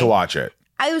him not to watch it.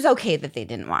 It was okay that they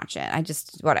didn't watch it. I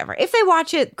just, whatever. If they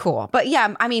watch it, cool. But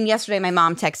yeah, I mean, yesterday my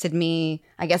mom texted me,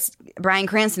 I guess Bryan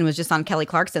Cranston was just on Kelly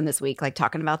Clarkson this week, like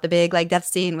talking about the big like death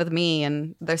scene with me,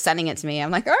 and they're sending it to me.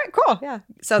 I'm like, all right, cool. Yeah.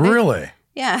 So really?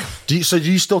 Yeah. Do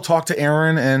you still talk to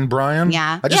Aaron and Brian?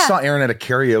 Yeah. I just saw Aaron at a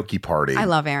karaoke party. I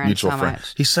love Aaron mutual so friend.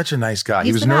 much. He's such a nice guy. He's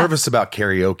he was the best. nervous about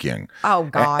karaokeing. Oh,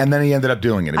 God. And then he ended up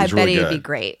doing it. It was really good. I bet he'd be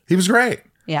great. He was great.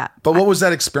 Yeah. But what was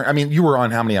that experience? I mean, you were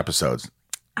on how many episodes?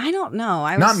 I don't know.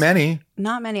 Not many.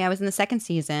 Not many. I was in the second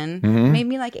season. Mm-hmm.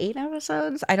 Maybe like 8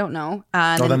 episodes. I don't know.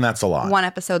 Then that's a lot. 1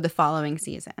 episode the following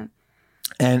season.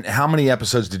 And how many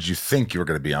episodes did you think you were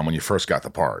going to be on when you first got the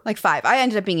part? Like 5. I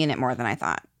ended up being in it more than I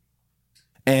thought.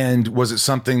 And was it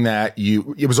something that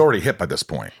it was already a hit by this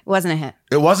point? It wasn't a hit.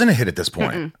 It wasn't a hit at this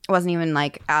point. It wasn't even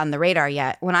like on the radar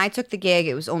yet. When I took the gig,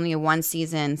 it was only a 1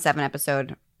 season, 7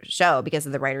 episode show because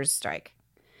of the writer's strike.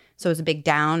 So it was a big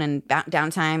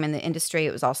downtime in the industry.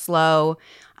 It was all slow.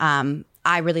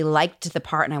 I really liked the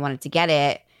part and I wanted to get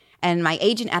it. And my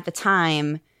agent at the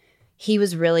time, he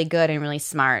was really good and really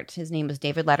smart. His name was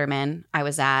David Letterman. I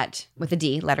was at,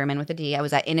 Letterman with a D. I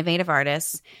was at Innovative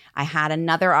Artists. I had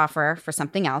another offer for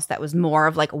something else that was more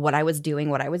of like what I was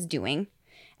doing.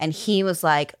 And he was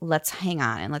like, let's hang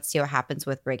on and let's see what happens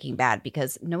with Breaking Bad,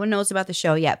 because no one knows about the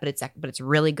show yet, but it's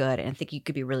really good. And I think you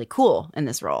could be really cool in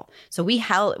this role. So we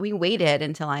waited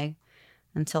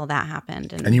until that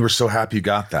happened. And you were so happy you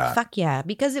got that. Fuck yeah.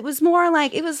 Because it was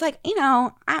like, you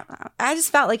know, I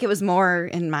just felt like it was more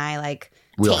in my like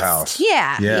wheelhouse.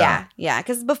 Taste. Yeah.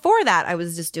 Because before that, I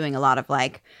was just doing a lot of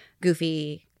like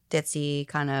goofy, ditzy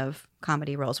kind of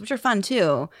comedy roles, which are fun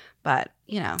too. But,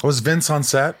 you know. Was Vince on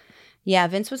set? Yeah,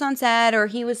 Vince was on set, or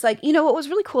he was like, you know, what was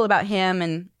really cool about him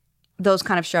and those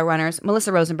kind of showrunners,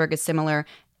 Melissa Rosenberg is similar,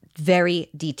 very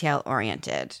detail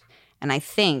oriented. And I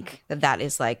think that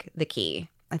is like the key.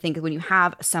 I think when you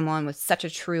have someone with such a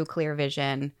true, clear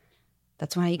vision,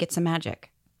 that's why you get some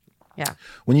magic. Yeah.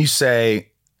 When you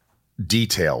say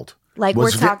detailed, like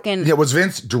we're talking. Was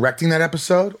Vince directing that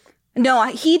episode? No,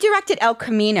 he directed El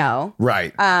Camino.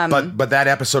 Right. But that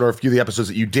episode, or a few of the episodes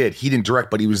that you did, he didn't direct,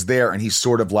 but he was there, and he's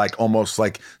sort of like almost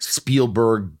like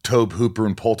Spielberg, Tobe Hooper,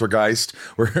 and Poltergeist,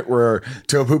 where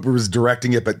Tobe Hooper was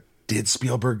directing it, but did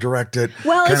Spielberg direct it?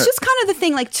 Well, it's just kind of the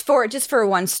thing, like for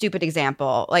one stupid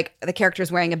example, like the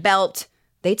character's wearing a belt.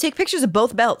 They take pictures of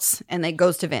both belts, and it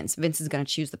goes to Vince. Vince is going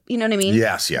to choose you know what I mean?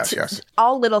 Yes.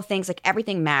 All little things, like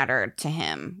everything mattered to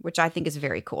him, which I think is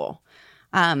very cool.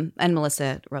 And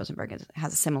Melissa Rosenberg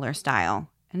has a similar style.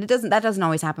 And that doesn't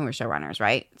always happen with showrunners,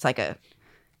 right? It's like a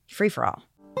free-for-all.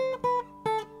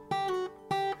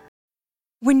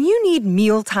 When you need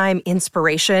mealtime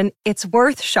inspiration, it's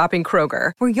worth shopping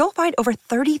Kroger, where you'll find over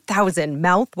 30,000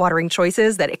 mouth-watering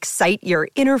choices that excite your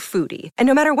inner foodie. And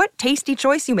no matter what tasty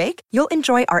choice you make, you'll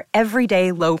enjoy our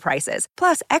everyday low prices,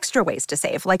 plus extra ways to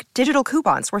save, like digital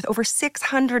coupons worth over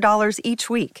 $600 each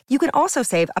week. You can also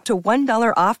save up to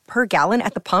 $1 off per gallon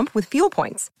at the pump with fuel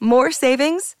points. More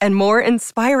savings and more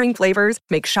inspiring flavors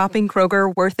make shopping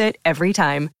Kroger worth it every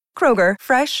time. Kroger,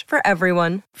 fresh for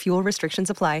everyone. Fuel restrictions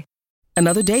apply.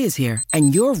 Another day is here,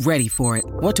 and you're ready for it.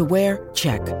 What to wear?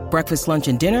 Check. Breakfast, lunch,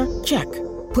 and dinner? Check.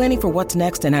 Planning for what's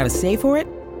next and how to save for it?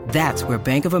 That's where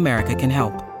Bank of America can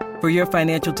help. For your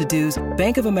financial to-dos,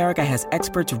 Bank of America has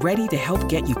experts ready to help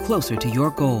get you closer to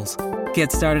your goals.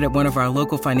 Get started at one of our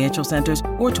local financial centers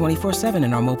or 24/7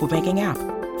 in our mobile banking app.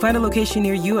 Find a location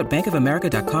near you at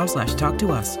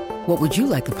bankofamerica.com/talktous. What would you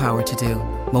like the power to do?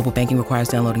 Mobile banking requires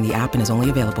downloading the app and is only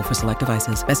available for select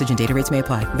devices. Message and data rates may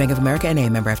apply. Bank of America N.A.,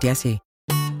 member FDIC.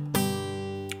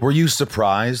 Were you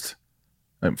surprised?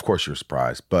 Of course you're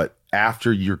surprised, but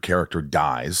after your character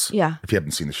dies, Yeah. if you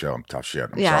haven't seen the show, I'm tough shit.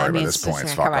 I'm Yeah, sorry I mean, by this it's point.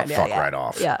 just Fuck, come on, fuck yeah. right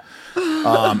off. Yeah.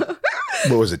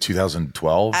 What was it,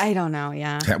 2012? I don't know.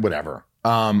 Yeah. Whatever.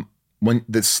 When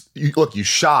you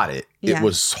shot it, Yeah. it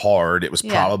was hard. It was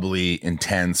Yeah. probably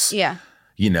intense. Yeah.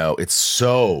 You know, it's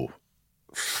so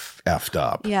effed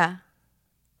up. Yeah.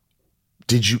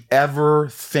 Did you ever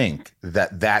think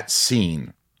that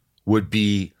scene would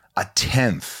be a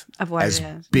tenth Of what as it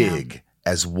is? big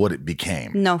as what it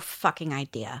became? No fucking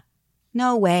idea.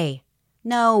 No way.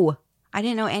 No. I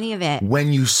didn't know any of it.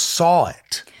 When you saw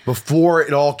it, before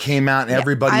it all came out and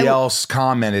everybody else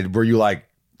commented, were you like,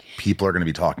 people are going to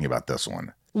be talking about this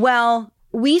one? Well,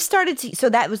 we started to, so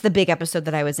that was the big episode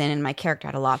that I was in, and my character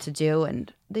had a lot to do.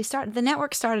 And the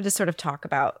network started to sort of talk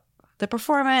about the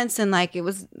performance, and like it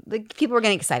was, like people were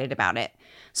getting excited about it.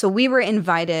 So we were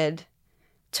invited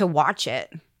to watch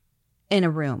it in a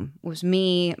room. It was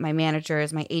me, my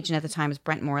managers, my agent at the time was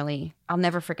Brent Morley. I'll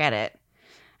never forget it.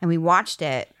 And we watched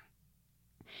it,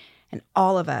 and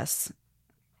all of us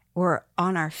were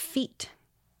on our feet,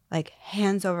 like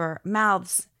hands over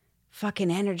mouths,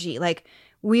 fucking energy. Like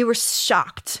we were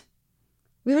shocked.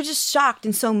 We were just shocked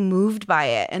and so moved by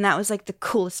it. And that was like the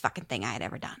coolest fucking thing I had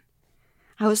ever done.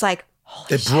 I was like,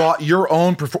 holy It shit. brought your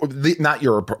own not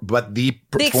your, but the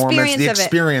performance, the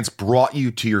experience brought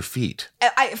you to your feet.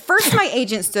 First, my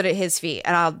agent stood at his feet,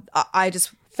 and I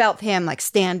just felt him like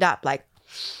stand up, like,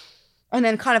 and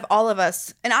then kind of all of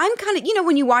us. And I'm kind of, you know,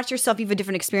 when you watch yourself, you have a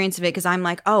different experience of it, because I'm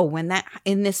like, oh, when that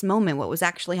in this moment, what was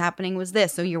actually happening was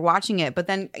this. So you're watching it, but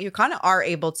then you kind of are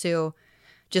able to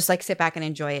just like sit back and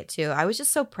enjoy it too. I was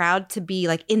just so proud to be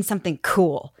like in something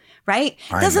cool, right?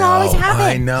 It doesn't always happen.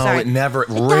 I know. Sorry. It never, It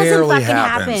doesn't rarely fucking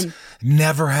happens. happen.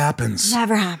 Never happens.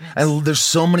 Never happens. And there's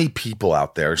so many people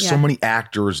out there, so Yeah. many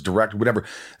actors, directors, whatever,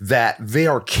 that they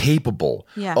are capable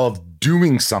Yeah. of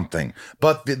doing something.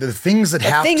 But the things that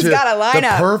have things to, gotta line the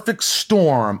up. perfect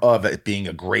storm of it being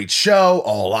a great show,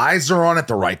 all eyes are on it,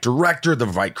 the right director, the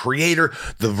right creator,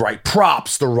 the right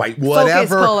props, the right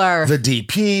whatever, puller. the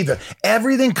DP,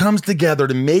 everything comes together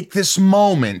to make this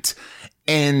moment.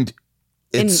 And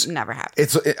It never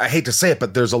happens. I hate to say it,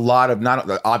 but there's a lot of not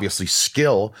obviously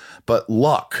skill, but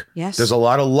luck. Yes. There's a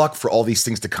lot of luck for all these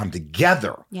things to come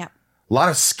together. Yeah. A lot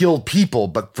of skilled people,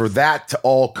 but for that to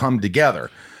all come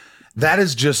together, that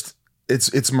is just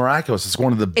it's miraculous. It's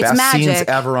one of the best scenes magic.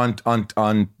 ever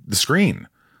on the screen.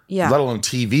 Yeah. Let alone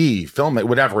TV, film it,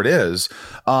 whatever it is.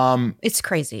 It's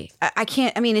crazy. I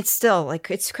can't, I mean, it's still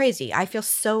like, it's crazy. I feel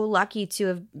so lucky to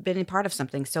have been a part of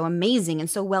something so amazing and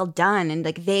so well done. And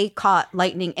like they caught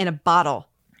lightning in a bottle.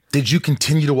 Did you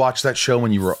continue to watch that show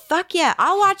when you were? Fuck yeah.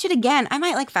 I'll watch it again. I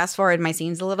might like fast forward my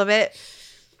scenes a little bit,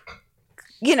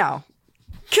 you know,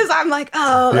 because I'm like,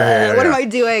 oh, Yeah. what am I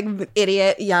doing?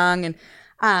 Idiot, young.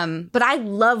 And, but I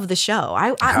love the show. I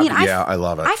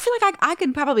love it. I feel like I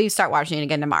could probably start watching it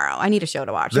again tomorrow. I need a show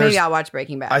to watch. There's- Maybe I'll watch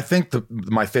Breaking Bad. I think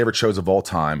my favorite shows of all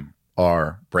time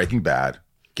are Breaking Bad,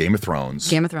 Game of Thrones.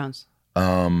 Game of Thrones.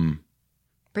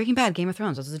 Breaking Bad, Game of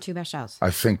Thrones. Those are the two best shows. I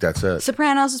think that's it.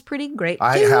 Sopranos is pretty great.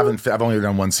 I've too. only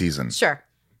done one season. Sure.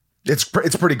 It's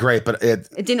pretty great, but It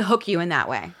didn't hook you in that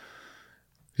way.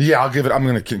 I'm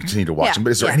going to continue to watch Yeah, them.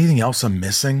 But is there yeah. anything else I'm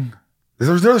missing?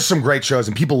 There's some great shows,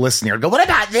 and people listening here go, what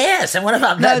about this? And what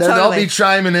about that? No, They'll totally. be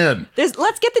chiming in.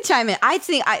 Let's get the chime in. I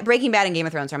think Breaking Bad and Game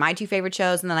of Thrones are my two favorite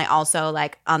shows, and then I also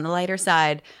like on the lighter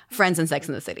side, Friends and Sex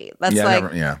and the City. That's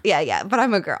yeah. But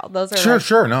I'm a girl. Those are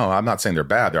Sure. No, I'm not saying they're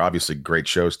bad. They're obviously great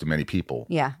shows to many people.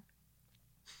 Yeah.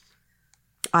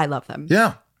 I love them.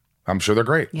 Yeah. I'm sure they're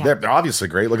great. Yeah. They're obviously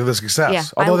great. Look at the success. Yeah,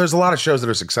 Although there's a lot of shows that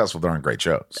are successful that aren't great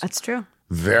shows. That's true.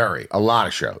 A lot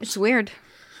of shows. It's weird.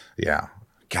 Yeah.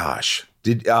 Gosh.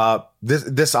 Did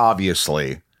this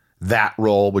obviously, that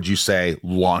role, would you say,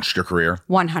 launched your career?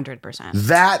 100%.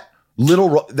 That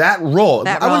role, That I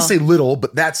wouldn't role. say little,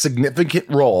 but that significant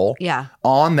role Yeah.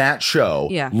 on that show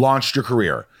launched your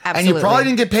career. And you Absolutely. probably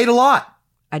didn't get paid a lot.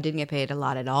 I didn't get paid a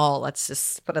lot at all. Let's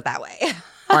just put it that way.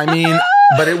 I mean,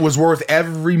 but it was worth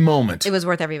every moment. It was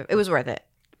worth it. It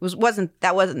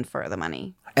wasn't for the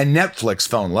money. And Netflix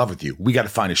fell in love with you. We got to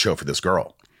find a show for this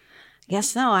girl.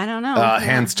 Yes, no, I don't know.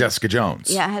 Hence Jessica Jones.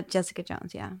 Yeah, I had Jessica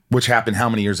Jones, yeah. Which happened how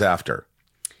many years after?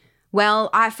 Well,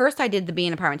 first I did the Bee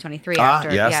in Apartment 23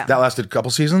 after. Yes. Yeah. That lasted a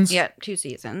couple seasons? Yeah, 2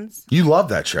 seasons. You love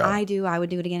that show. I do. I would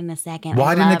do it again in a second. Why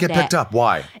I didn't it loved get picked up?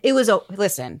 Why? It was,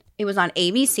 listen, it was on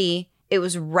ABC it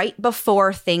was right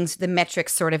before the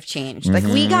metrics sort of changed. Like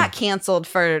we got canceled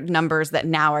for numbers that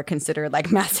now are considered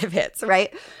like massive hits,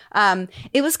 right?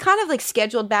 It was kind of like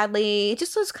scheduled badly. It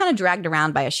just was kind of dragged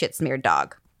around by a shit smeared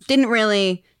dog. Didn't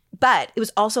really, but it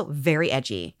was also very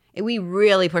edgy. We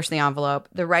really pushed the envelope.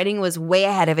 The writing was way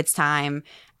ahead of its time.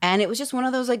 And it was just one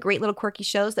of those like great little quirky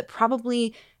shows that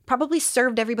probably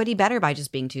served everybody better by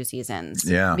just being 2 seasons.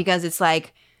 Yeah. Because it's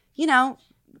like, you know,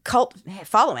 cult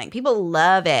following. People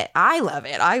love it. I love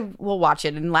it. I will watch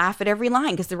it and laugh at every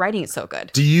line because the writing is so good.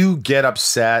 Do you get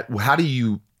upset? How do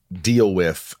you deal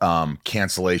with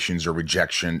cancellations or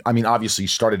rejection? I mean, obviously you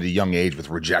started at a young age with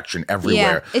rejection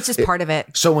everywhere. Yeah, it's just part of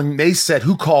it. So when they said,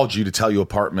 who called you to tell you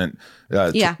the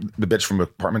bitch from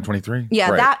Apartment 23? Yeah,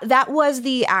 right. that was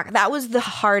the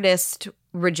hardest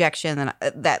rejection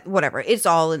that whatever. It's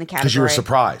all in the category. Because you were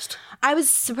surprised. I was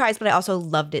surprised, but I also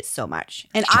loved it so much.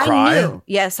 And Did you cry? Knew.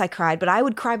 Yes, I cried, but I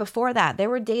would cry before that. There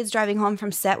were days driving home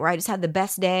from set where I just had the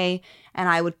best day, and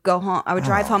I would go home. I would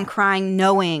drive home crying,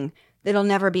 knowing that it'll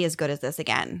never be as good as this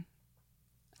again.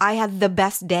 I had the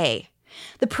best day.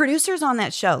 The producers on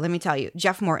that show, let me tell you,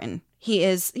 Jeff Morton.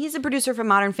 He's a producer for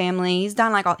Modern Family. He's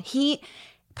done like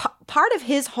part of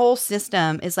his whole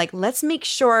system is like, let's make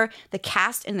sure the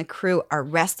cast and the crew are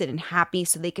rested and happy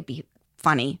so they could be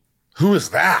funny. Who is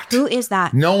that? Who is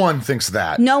that? No one thinks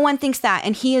that. No one thinks that,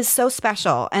 and he is so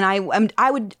special. And I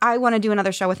want to do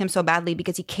another show with him so badly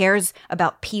because he cares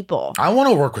about people. I want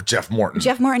to work with Jeff Morton.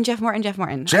 Jeff Morton.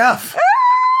 Jeff,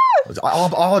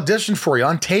 I'll audition for you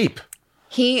on tape.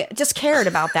 He just cared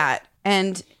about that,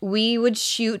 and we would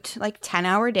shoot like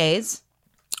 10-hour days.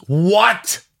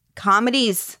 What?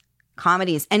 Comedies,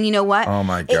 and you know what? Oh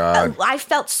my God! I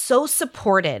felt so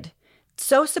supported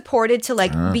to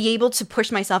like be able to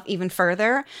push myself even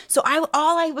further. So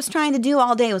all I was trying to do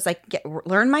all day was like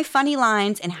learn my funny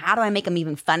lines and how do I make them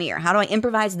even funnier? How do I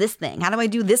improvise this thing? How do I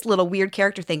do this little weird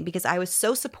character thing? Because I was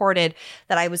so supported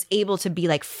that I was able to be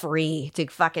like free to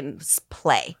fucking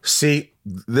play. See,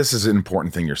 this is an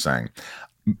important thing you're saying.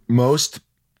 Most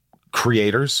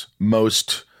creators,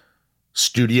 most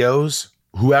studios,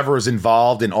 whoever is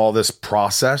involved in all this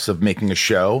process of making a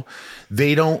show,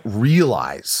 they don't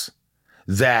realize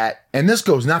that, and this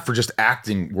goes not for just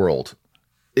acting world,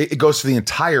 it goes for the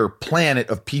entire planet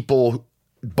of people,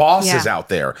 bosses out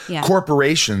there,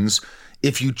 corporations.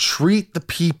 If you treat the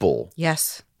people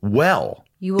well,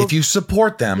 if you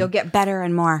support them, you'll get better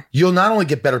and more. You'll not only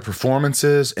get better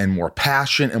performances and more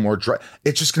passion and more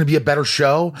it's just going to be a better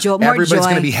show. Everybody's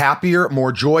going to be happier,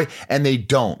 more joy, and they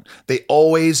don't. They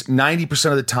always,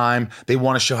 90% of the time, they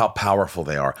want to show how powerful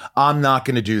they are. I'm not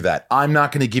going to do that. I'm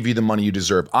not going to give you the money you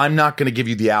deserve. I'm not going to give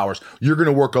you the hours. You're going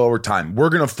to work overtime. We're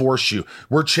going to force you.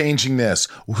 We're changing this.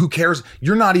 Who cares?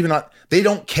 You're not even, they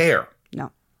don't care. No.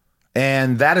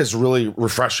 And that is really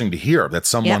refreshing to hear that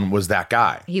someone was that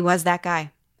guy. He was that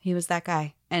guy.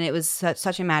 And it was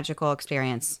such a magical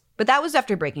experience. But that was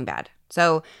after Breaking Bad.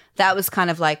 So that was kind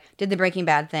of like, did the Breaking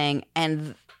Bad thing.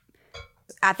 And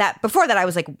before that, I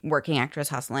was like working actress,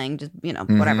 hustling, just,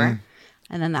 whatever.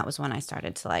 And then that was when I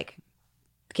started to like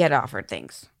get offered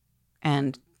things.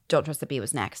 And Don't Trust the Bee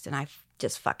was next. And I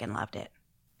just fucking loved it.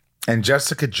 And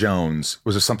Jessica Jones,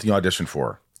 was it something you auditioned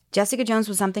for? Jessica Jones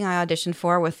was something I auditioned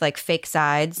for with like fake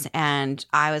sides. And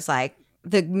I was like,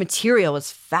 the material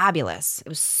was fabulous. It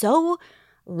was so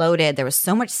loaded. There was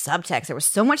so much subtext. There was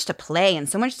so much to play and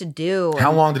so much to do.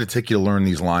 How long did it take you to learn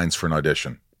these lines for an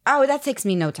audition? Oh, that takes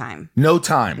me no time. No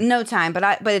time.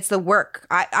 But it's the work.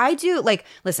 I do like,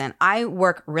 listen, I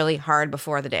work really hard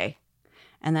before the day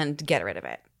and then to get rid of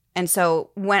it. And so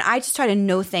when I just try to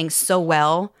know things so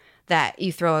well that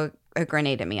you throw a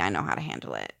grenade at me, I know how to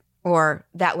handle it. Or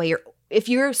that way if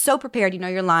you're so prepared, you know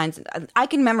your lines. I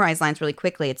can memorize lines really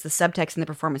quickly. It's the subtext and the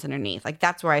performance underneath. Like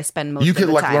that's where I spend most of the time.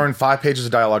 You could learn 5 pages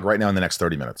of dialogue right now in the next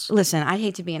 30 minutes. Listen, I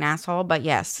hate to be an asshole, but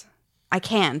yes, I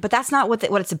can. But that's not what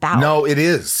it's about. No, it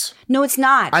is. No, it's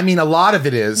not. I mean, a lot of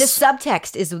it is. The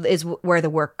subtext is where the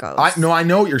work goes. I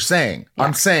know what you're saying. Yeah.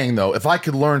 I'm saying, though, if I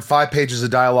could learn 5 pages of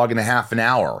dialogue in a half an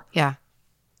hour,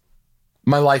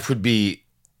 my life would be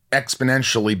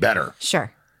exponentially better.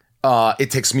 Sure. It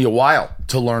takes me a while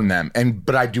to learn them.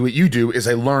 But I do what you do is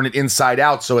I learn it inside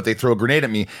out so that they throw a grenade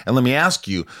at me. And let me ask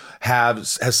you,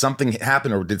 has something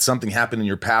happened or did something happen in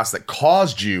your past that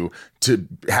caused you to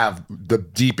have the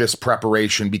deepest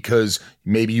preparation because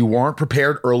maybe you weren't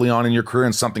prepared early on in your career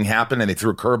and something happened and they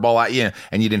threw a curveball at you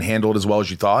and you didn't handle it as well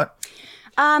as you thought?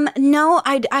 No,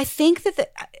 I think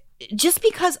that just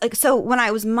because, like, so when I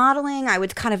was modeling, I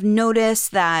would kind of notice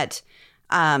that,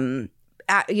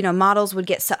 models would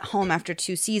get home after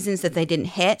 2 seasons that they didn't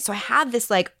hit. So I had this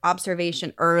like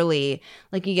observation early,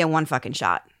 like you get one fucking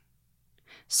shot.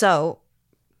 So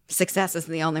success is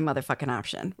the only motherfucking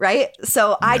option, right?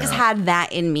 So I just had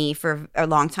that in me for a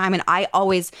long time. And I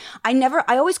always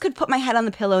could put my head on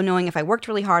the pillow knowing if I worked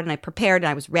really hard and I prepared and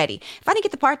I was ready. If I didn't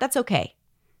get the part, that's okay.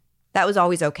 That was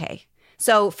always okay.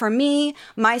 So for me,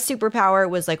 my superpower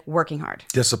was like working hard.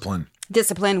 Discipline,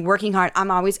 working hard.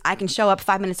 I can show up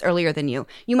 5 minutes earlier than you.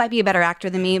 You might be a better actor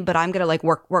than me, but I'm going to like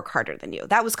work harder than you.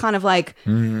 That was kind of like,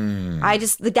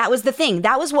 that was the thing.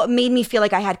 That was what made me feel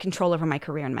like I had control over my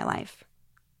career and my life.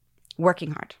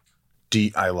 Working hard.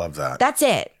 I love that. That's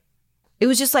it. It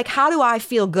was just like, how do I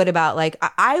feel good about like,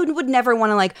 I would never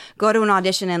want to like go to an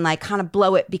audition and like kind of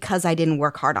blow it because I didn't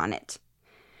work hard on it.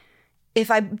 If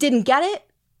I didn't get it,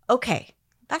 okay,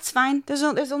 that's fine. There's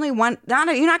only one.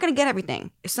 You're not going to get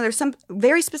everything. So there's some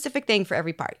very specific thing for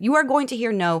every part. You are going to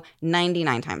hear no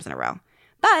 99 times in a row.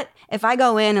 But if I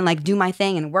go in and like do my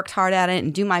thing and worked hard at it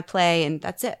and do my play and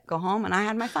that's it, go home and I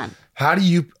had my fun. How do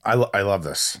you? I love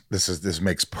this. This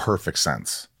makes perfect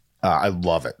sense. I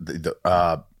love it.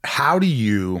 How do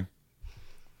you?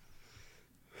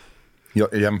 You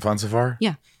having fun so far?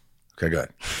 Yeah. Okay, good.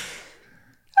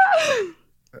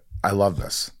 I love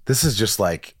this. This is just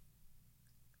like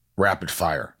rapid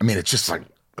fire. I mean, it's just like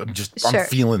I'm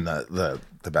feeling the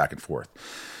back and forth.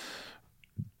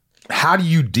 How do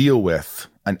you deal with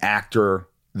an actor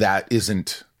that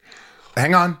isn't?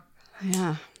 Hang on.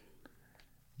 Yeah.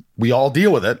 We all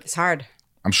deal with it. It's hard.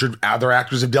 I'm sure other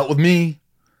actors have dealt with me.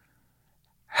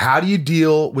 How do you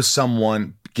deal with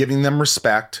someone giving them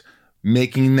respect,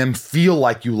 making them feel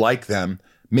like you like them,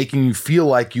 making you feel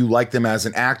like you like them as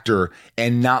an actor,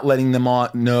 and not letting them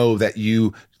know that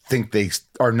you think they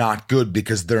are not good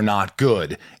because they're not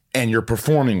good and you're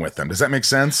performing with them? Does that make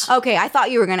sense? Okay, I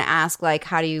thought you were going to ask, like,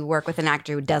 how do you work with an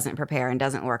actor who doesn't prepare and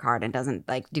doesn't work hard and doesn't,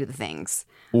 like, do the things?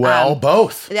 Well,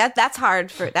 both. That's hard.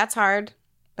 That's hard.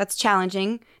 That's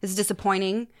challenging. It's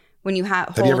disappointing when you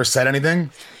have you ever said anything?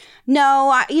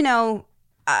 No,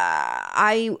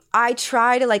 I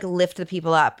try to, like, lift the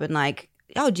people up and, like,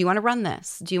 oh, do you want to run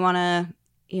this? Do you want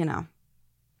to,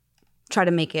 try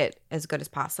to make it as good as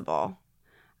possible?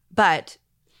 But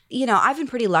I've been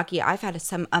pretty lucky. I've had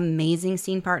some amazing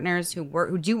scene partners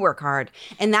who do work hard.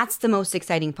 And that's the most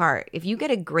exciting part. If you get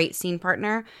a great scene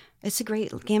partner, it's a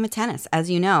great game of tennis, as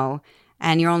you know,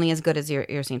 and you're only as good as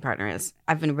your scene partner is.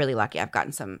 I've been really lucky. I've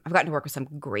gotten to work with some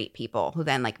great people who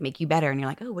then like make you better. And you're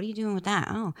like, oh, what are you doing with that?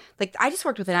 Oh, like I just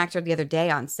worked with an actor the other day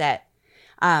on set.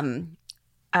 I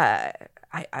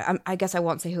guess I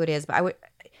won't say who it is, but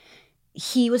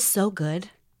he was so good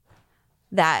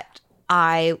that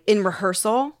in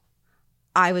rehearsal,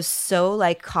 I was so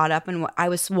like caught up in what I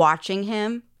was watching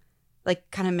him, like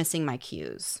kind of missing my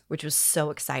cues, which was so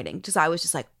exciting. Because I was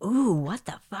just like, ooh, what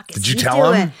the fuck is he doing? Did you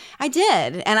tell him? I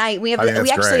did. And we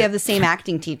actually have the same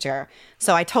acting teacher.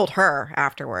 So I told her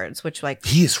afterwards, which like.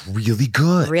 He is really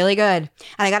good. Really good.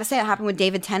 And I got to say, it happened with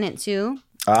David Tennant too.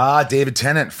 David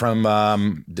Tennant from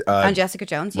on Jessica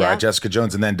Jones, yeah. Right, Jessica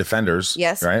Jones, and then Defenders.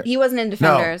 Yes, right? He wasn't in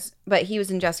Defenders, but he was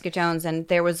in Jessica Jones, and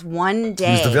there was one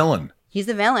day he's the villain. He's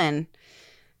the villain,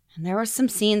 and there were some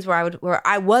scenes where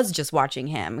I was just watching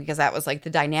him because that was like the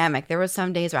dynamic. There was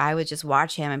some days where I would just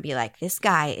watch him and be like, "This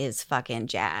guy is fucking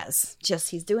jazz.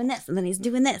 Just he's doing this, and then he's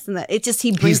doing this, and it just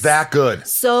he's that good,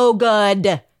 so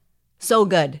good, so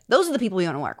good. Those are the people you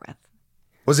want to work with."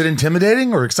 Was it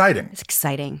intimidating or exciting? It's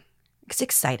exciting. It's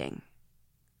exciting.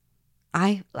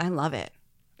 I love it.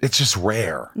 It's just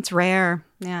rare. It's rare.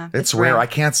 Yeah. It's rare. I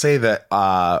can't say that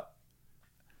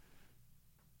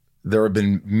there have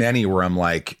been many where I'm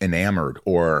like enamored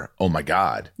or, oh my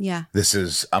God. Yeah.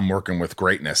 I'm working with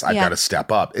greatness. I've got to step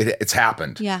up. It's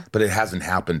happened. Yeah. But it hasn't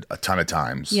happened a ton of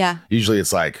times. Yeah. Usually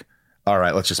it's like, all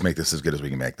right, let's just make this as good as we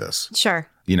can make this. Sure.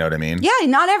 You know what I mean? Yeah,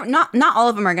 not all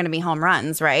of them are going to be home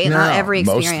runs, right? No, not every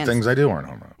experience. Most things I do aren't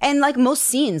home runs. And like most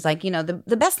scenes, like,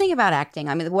 the best thing about acting,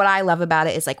 I mean, what I love about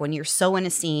it is like when you're so in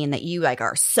a scene that you like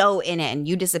are so in it and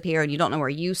you disappear and you don't know where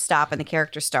you stop and the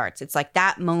character starts. It's like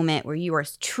that moment where you are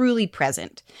truly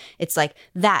present. It's like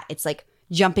that. It's like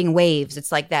jumping waves.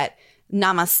 It's like that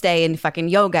namaste and fucking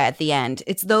yoga at the end.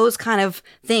 It's those kind of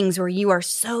things where you are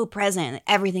so present,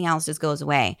 everything else just goes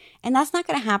away. And that's not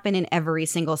going to happen in every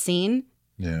single scene.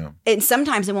 Yeah. And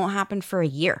sometimes it won't happen for a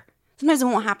year. Sometimes it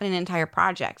won't happen in an entire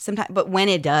project. But when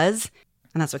it does,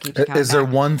 and that's what keeps you coming back. Is there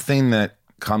one thing that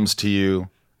comes to you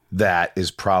that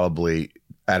is probably,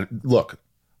 look,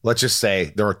 let's just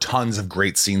say there are tons of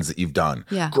great scenes that you've done.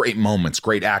 Yeah. Great moments,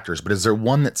 great actors. But is there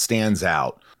one that stands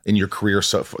out in your career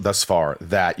thus far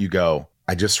that you go,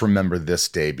 I just remember this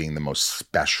day being the most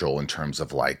special in terms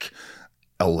of like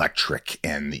electric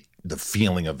and the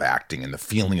feeling of acting and the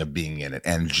feeling of being in it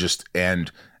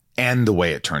and and the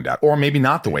way it turned out. Or maybe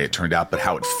not the way it turned out, but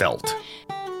how it felt.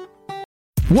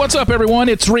 What's up, everyone?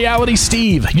 It's Reality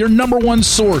Steve, your number one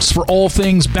source for all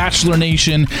things Bachelor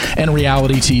Nation and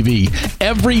reality TV.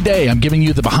 Every day, I'm giving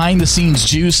you the behind-the-scenes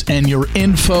juice and your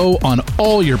info on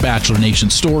all your Bachelor Nation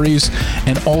stories,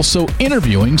 and also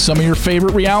interviewing some of your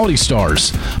favorite reality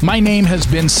stars. My name has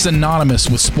been synonymous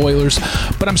with spoilers,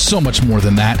 but I'm so much more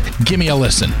than that. Give me a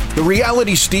listen. The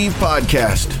Reality Steve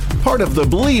Podcast, part of the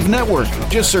Believe Network.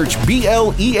 Just search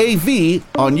BLEAV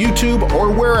on YouTube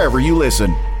or wherever you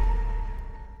listen.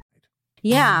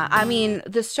 Yeah, I mean,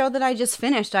 the show that I just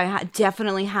finished, I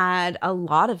definitely had a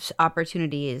lot of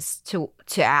opportunities to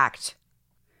act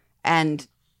and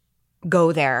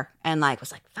go there, and like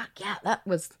was like, fuck yeah,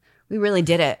 we really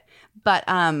did it. But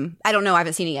I don't know, I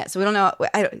haven't seen it yet, so we don't know.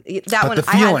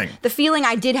 The feeling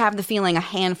I did have the feeling a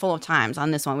handful of times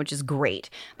on this one, which is great.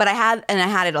 But I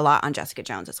had it a lot on Jessica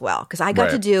Jones as well, because I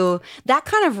got to do that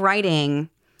kind of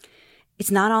writing. It's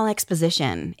not all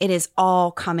exposition. It is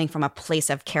all coming from a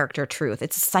place of character truth.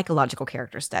 It's a psychological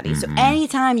character study. So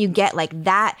anytime you get like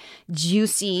that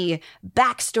juicy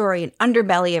backstory and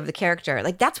underbelly of the character,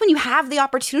 like that's when you have the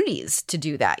opportunities to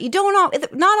do that.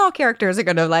 Not all characters are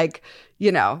going to like,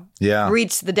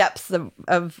 reach the depths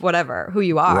of whatever, who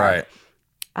you are. Right.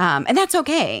 And that's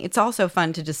okay. It's also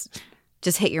fun to just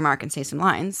hit your mark and say some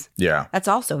lines. Yeah. That's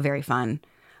also very fun.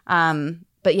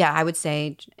 But yeah, I would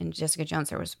say in Jessica Jones,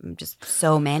 there was just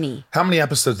so many. How many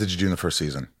episodes did you do in the first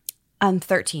season?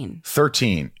 13.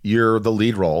 13. You're the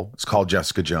lead role. It's called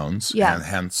Jessica Jones. Yeah. And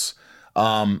hence,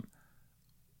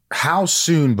 how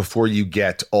soon before you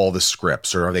get all the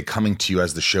scripts, or are they coming to you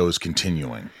as the show is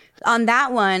continuing? On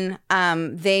that one,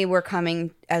 they were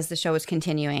coming as the show was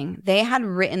continuing. They had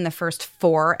written the first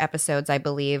 4 episodes, I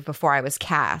believe, before I was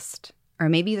cast, or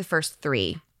maybe the first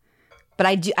 3. But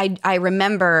I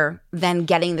remember then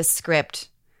getting the script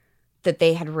that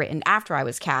they had written after I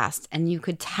was cast, and you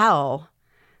could tell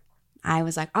I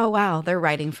was like, oh, wow, they're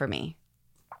writing for me.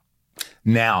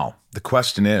 Now, the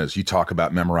question is, you talk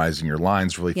about memorizing your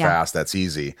lines really fast. That's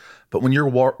easy. But when you're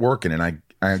working, and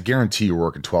I guarantee you're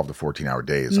working 12 to 14-hour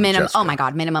days. Minimum. Oh, my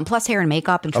God, minimum. Plus hair and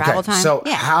makeup and travel time. So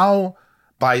how,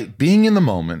 by being in the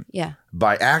moment, yeah,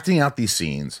 by acting out these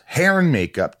scenes, hair and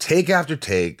makeup, take after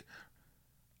take,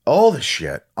 all the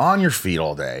shit on your feet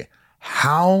all day.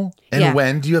 How and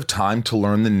when do you have time to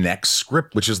learn the next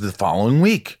script, which is the following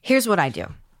week? Here's what I do.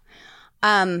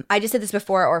 I just did this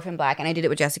before Orphan Black, and I did it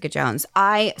with Jessica Jones.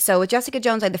 So with Jessica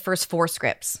Jones, I had the first 4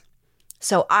 scripts.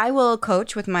 So I will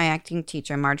coach with my acting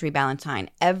teacher, Marjorie Ballantyne,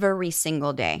 every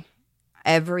single day.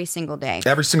 Every single day.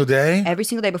 Every single day? Every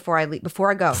single day before I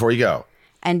go. Before you go.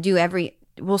 And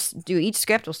we'll do each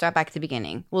script. We'll start back at the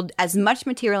beginning. We'll as much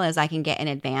material as I can get in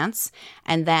advance.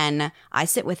 And then I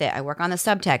sit with it. I work on the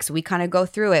subtext. We kind of go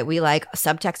through it. We like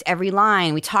subtext every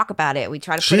line. We talk about it. We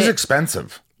try to She's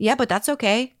expensive. Yeah, but that's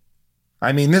okay.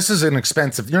 I mean, this is an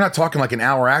expensive, you're not talking like an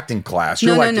hour acting class.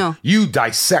 You're No. You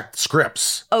dissect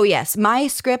scripts. Oh, yes. My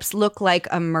scripts look like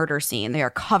a murder scene. They are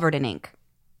covered in ink.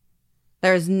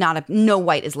 There's no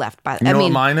white is left. You know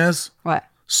what mine is? What?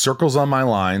 Circles on my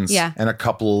lines, and a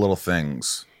couple of little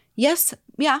things. Yes,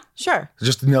 yeah, sure.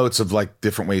 Just notes of like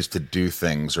different ways to do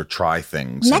things or try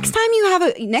things. Next time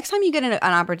you get an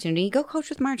opportunity, go coach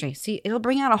with Marjorie. See, it'll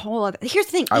bring out a whole other. Here's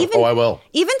the thing. I will.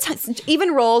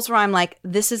 Even roles where I'm like,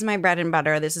 this is my bread and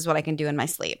butter. This is what I can do in my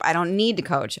sleep. I don't need to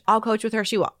coach. I'll coach with her.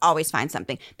 She will always find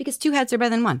something, because 2 heads are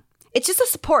better than 1. It's just a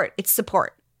support. It's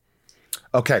support.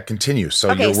 Okay, continue.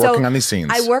 So you're working on these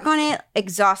scenes. I work on it,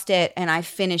 exhaust it, and I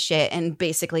finish it, and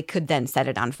basically could then set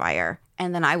it on fire.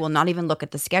 And then I will not even look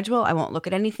at the schedule. I won't look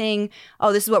at anything.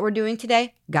 Oh, this is what we're doing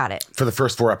today? Got it. For the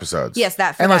first 4 episodes? Yes,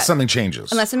 Unless something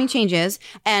changes.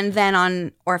 And then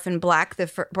on Orphan Black,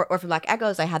 Orphan Black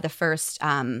Echoes, I had the first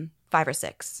 5 or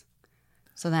 6.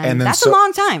 So then that's a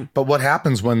long time. But what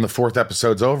happens when the 4th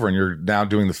episode's over and you're now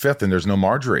doing the 5th and there's no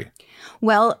Marjorie?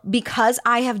 Well, because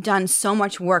I have done so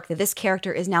much work that this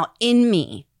character is now in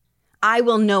me, I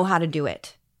will know how to do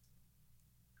it.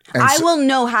 I will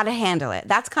know how to handle it.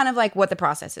 That's kind of like what the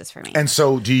process is for me. And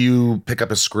so do you pick up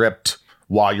a script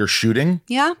while you're shooting?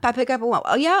 Yeah, I pick up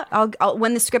I'll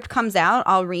when the script comes out,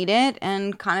 I'll read it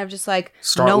and kind of just like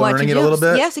start know learning what to it do. a little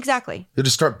bit? Yes, exactly. You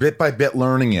just start bit by bit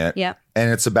learning it. Yep.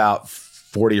 And it's about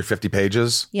 40 or 50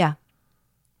 pages? Yeah.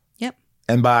 Yep.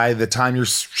 And by the time you're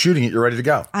shooting it, you're ready to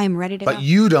go. I'm ready to go. But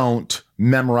you don't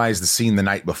memorize the scene the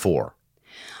night before.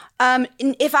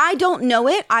 If I don't know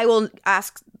it, I will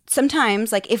ask.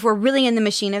 Sometimes, like if we're really in the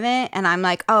machine of it and I'm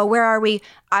like, oh, where are we?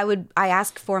 I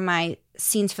ask for my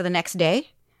scenes for the next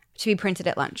day to be printed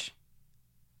at lunch.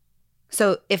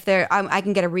 So if I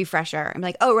can get a refresher. I'm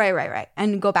like, oh, right.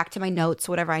 And go back to my notes,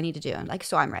 whatever I need to do. I'm like,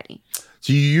 so I'm ready.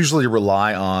 So you usually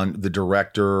rely on the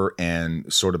director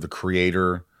and sort of the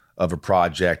creator of a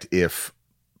project if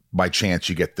by chance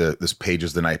you get this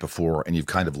pages the night before and you've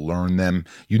kind of learned them,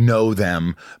 you know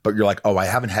them, but you're like, oh, I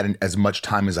haven't had as much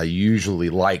time as I usually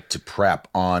like to prep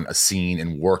on a scene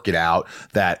and work it out,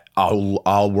 that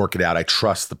I'll work it out. I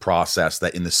trust the process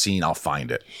that in the scene I'll find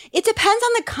it. It depends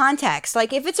on the context.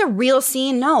 Like if it's a real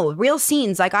scene, no. Real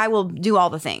scenes, like I will do all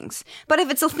the things. But if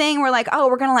it's a thing where like, oh,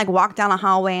 we're going to like walk down a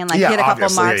hallway and like hit a couple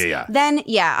of marks, then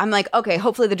I'm like, okay,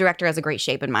 hopefully the director has a great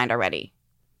shape in mind already.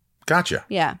 Gotcha.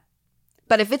 Yeah.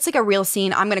 But if it's like a real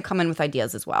scene, I'm going to come in with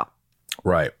ideas as well.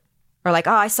 Right. Or like,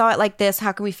 oh, I saw it like this.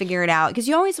 How can we figure it out? Because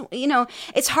you always,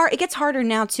 it's hard. It gets harder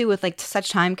now too with like such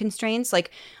time constraints.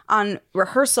 Like on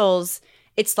rehearsals,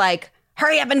 it's like,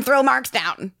 hurry up and throw marks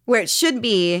down. Where it should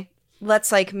be,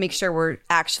 let's like make sure we're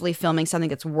actually filming something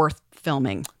that's worth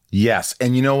filming. Yes.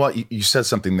 And you know what? You said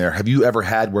something there. Have you ever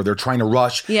had where they're trying to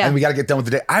rush and we got to get done with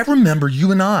the day? I remember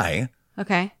you and I.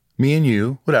 Okay. Me and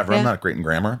you, whatever. Yeah. I'm not great in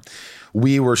grammar.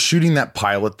 We were shooting that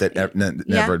pilot that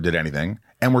never did anything.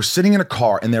 And we're sitting in a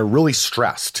car and they're really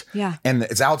stressed. Yeah. And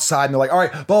it's outside and they're like, all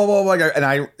right, blah, blah, blah.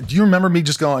 And do you remember me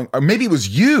just going, or maybe it was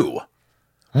you.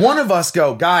 One of us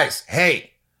go, guys,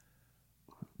 hey,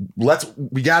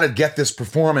 we got to get this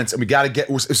performance and we got to get,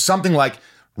 it's something like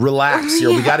relax here.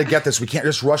 We got to get this. We can't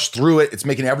just rush through it. It's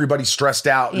making everybody stressed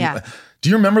out. Yeah. Do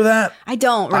you remember that? I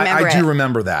don't remember I do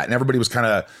remember that. And everybody was kind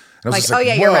of, like, oh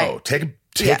yeah, you're right.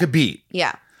 Take a beat.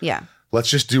 Yeah. Yeah. Let's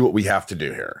just do what we have to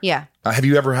do here. Yeah. Have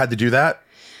you ever had to do that?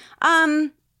 I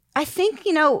think,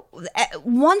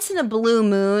 once in a blue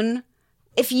moon,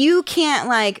 if you can't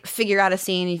like figure out a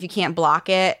scene, if you can't block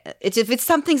it, if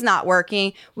something's not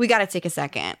working, we got to take a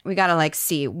second. We got to like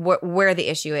see where the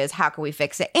issue is. How can we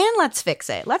fix it? And let's fix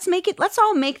it. Let's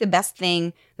all make the best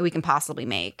thing that we can possibly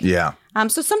make. Yeah.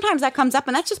 So sometimes that comes up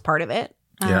and that's just part of it.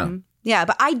 Yeah.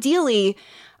 But ideally,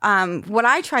 what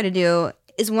I try to do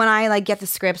is when I like get the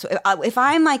scripts, if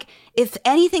I'm like, if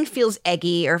anything feels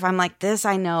eggy or if I'm like, this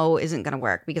I know isn't going to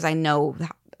work because I know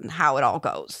how it all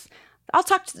goes, I'll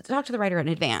talk to the writer in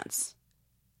advance.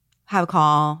 Have a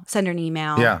call, send her an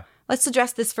email. Yeah. Let's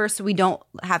address this first so we don't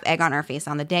have egg on our face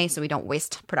on the day, so we don't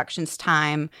waste production's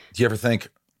time. Do you ever think,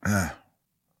 I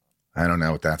don't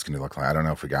know what that's going to look like. I don't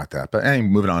know if we got that. But anyway,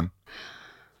 moving on.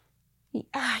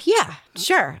 Yeah,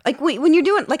 sure. Like when you're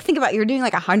doing, like, think about you're doing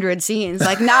like 100 scenes.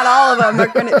 Like not all of them are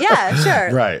going to, yeah,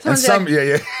 sure. Right. And some, like,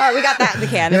 yeah. All right, we got that in the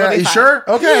can. Yeah, you sure?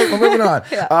 Okay, we're moving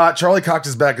on. Charlie Cox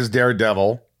is back as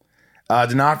Daredevil.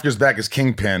 D'Onofrio's back as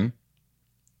Kingpin.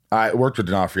 I worked with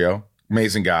D'Onofrio.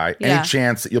 Amazing guy. Yeah. Any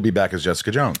chance that you'll be back as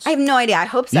Jessica Jones? I have no idea. I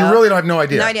hope so. You really don't have no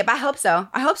idea? No idea, but I hope so.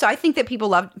 I think that people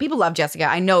love Jessica.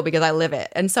 I know because I live it.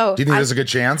 And so do you think there's a good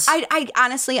chance? I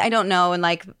honestly, I don't know. And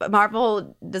like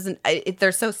Marvel doesn't,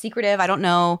 they're so secretive. I don't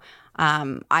know.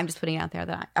 I'm just putting it out there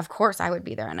that of course I would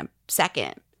be there in a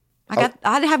second.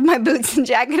 I'd have my boots and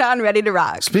jacket on, ready to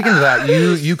rock. Speaking of that,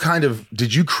 you kind of,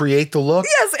 did you create the look?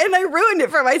 Yes, and I ruined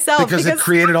it for myself. Because it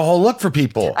created a whole look for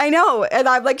people. I know, and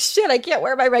I'm like, shit, I can't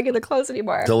wear my regular clothes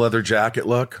anymore. The leather jacket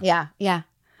look? Yeah.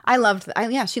 I loved,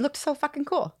 she looked so fucking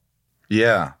cool.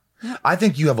 Yeah. I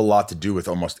think you have a lot to do with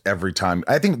almost every time.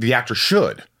 I think the actor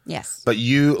should. Yes. But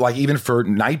you, like even for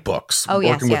Night Books,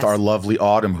 working with our lovely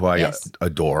Autumn, who I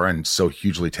adore and so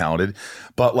hugely talented,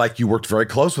 but like you worked very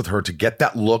close with her to get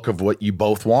that look of what you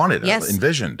both wanted,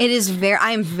 envisioned. It is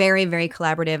I am very, very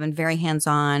collaborative and very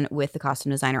hands-on with the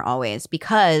costume designer always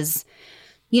because,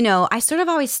 I sort of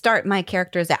always start my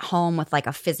characters at home with like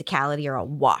a physicality or a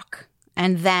walk.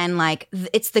 And then like,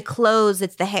 it's the clothes,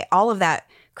 it's the hair, all of that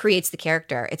creates the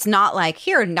character. It's not like,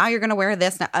 here, now you're going to wear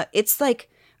this. It's like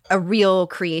a real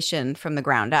creation from the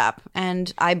ground up.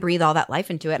 And I breathe all that life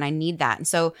into it and I need that. And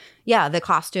so, yeah, the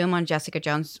costume on Jessica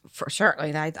Jones, for sure.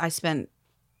 Like I spent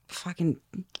fucking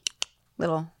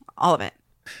all of it.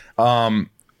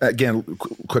 Again,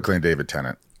 quickly on David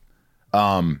Tennant.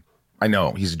 I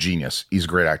know he's a genius. He's a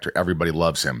great actor. Everybody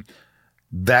loves him.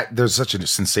 There's such a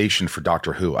sensation for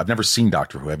Doctor Who. I've never seen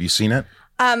Doctor Who. Have you seen it?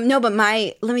 No, but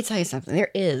let me tell you something.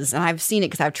 There is, and I've seen it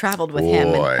because I've traveled with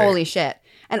him and holy shit.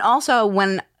 And also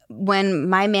when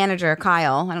my manager,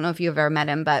 Kyle, I don't know if you've ever met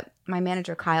him, but my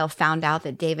manager, Kyle, found out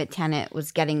that David Tennant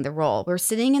was getting the role. We're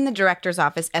sitting in the director's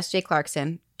office, S.J.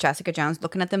 Clarkson, Jessica Jones,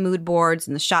 looking at the mood boards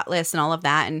and the shot list and all of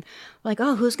that. And we're like,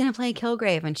 oh, who's going to play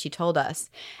Kilgrave? And she told us.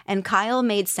 And Kyle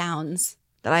made sounds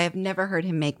that I have never heard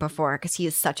him make before because he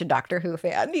is such a Doctor Who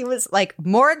fan. He was like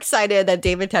more excited that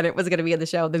David Tennant was going to be in the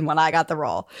show than when I got the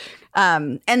role.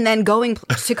 And then going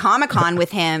to Comic-Con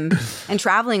with him and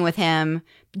traveling with him,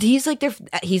 He's like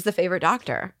he's the favorite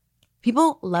doctor.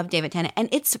 People love David Tennant, and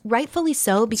it's rightfully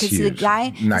so because the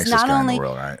guy nicest is not guy only in the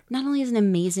world, right? Not only is an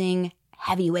amazing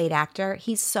heavyweight actor,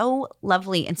 he's so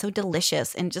lovely and so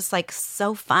delicious and just like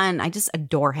so fun. I just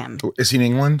adore him. Is he in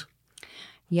England?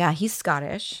 Yeah, he's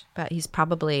Scottish, but he's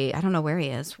probably I don't know where he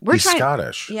is. He's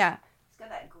Scottish. Yeah, he's got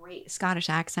that great Scottish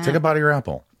accent. Take a bite of your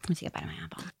apple. Let me take a bite of my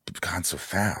apple. Gone so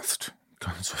fast.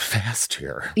 Gone so fast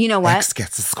here. You know what? X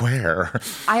gets a square.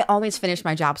 I always finish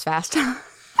my jobs fast.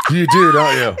 You do,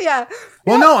 don't you? Yeah.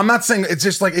 Well, no, I'm not saying it's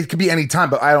just like it could be any time,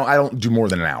 but I don't do more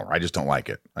than an hour. I just don't like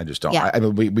it. I just don't. Yeah. I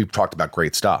mean, we've talked about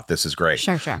great stuff. This is great.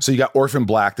 Sure. So you got Orphan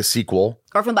Black, the sequel.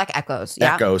 Orphan Black Echoes.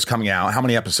 Yeah. Echoes coming out. How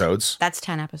many episodes? That's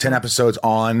 10 episodes. 10 episodes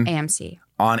on AMC.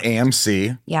 On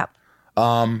AMC. Yep.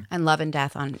 And Love and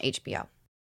Death on HBO.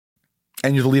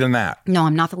 And you're the lead on that. No,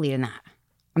 I'm not the lead in that.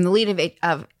 I'm the lead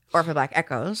of Orphan Black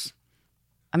Echoes.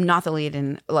 I'm not the lead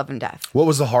in Love and Death. What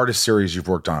was the hardest series you've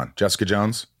worked on? Jessica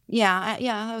Jones? Yeah,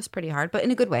 that was pretty hard, but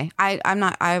in a good way. I'm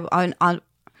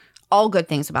all good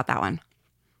things about that one.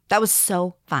 That was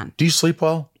so fun. Do you sleep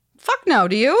well? Fuck no,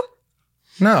 do you?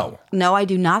 No. No, I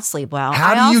do not sleep well.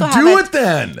 How do you do it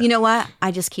then? You know what?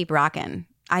 I just keep rocking.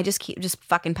 I just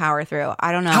fucking power through.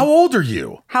 I don't know. How old are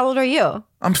you? How old are you?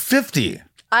 I'm 50.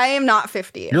 I am not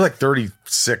 50. You're like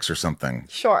 36 or something.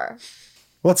 Sure.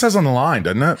 Well, it says on the line,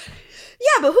 doesn't it?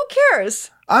 Yeah, but who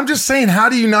cares? I'm just saying, how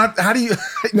do you I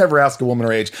never ask a woman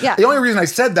her age. Yeah. The only reason I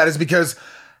said that is because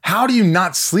how do you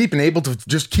not sleep and able to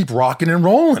just keep rocking and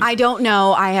rolling? I don't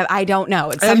know. I don't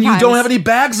know. And you don't have any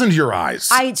bags under your eyes.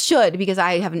 I should because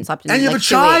I haven't slept in and you like have a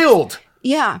child.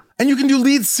 Yeah. And you can do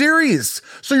lead series.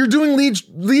 So you're doing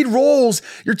lead roles.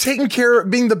 You're taking care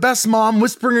of being the best mom,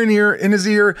 whispering in his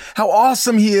ear how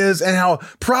awesome he is and how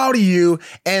proud of you,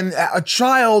 and a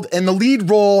child and the lead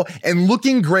role and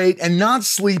looking great and not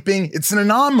sleeping. It's an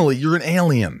anomaly. You're an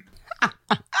alien.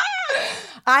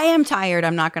 I am tired.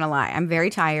 I'm not going to lie. I'm very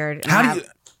tired. How do you?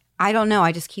 I don't know.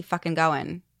 I just keep fucking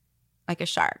going like a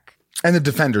shark. And the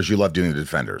Defenders. You love doing the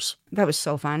Defenders. That was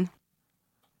so fun.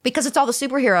 Because it's all the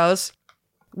superheroes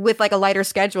with like a lighter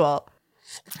schedule.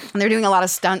 And they're doing a lot of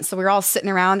stunts. So we were all sitting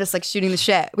around just like shooting the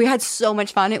shit. We had so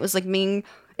much fun. It was like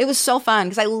it was so fun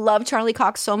because I love Charlie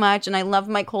Cox so much and I love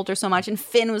Mike Coulter so much. And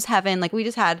Finn was heaven. Like we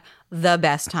just had the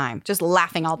best time. Just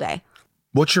laughing all day.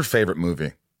 What's your favorite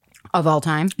movie? Of all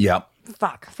time? Yep.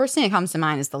 Fuck. First thing that comes to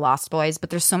mind is The Lost Boys,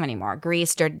 but there's so many more.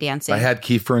 Grease, Dirty Dancing. I had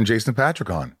Kiefer and Jason Patrick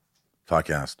on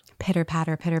podcast. Pitter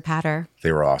Patter, Pitter Patter.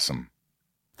 They were awesome.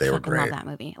 They were great. I love that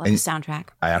movie. I love the soundtrack.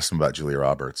 I asked them about Julia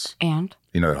Roberts. And?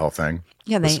 You know that whole thing?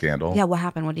 Yeah, the scandal. Yeah, what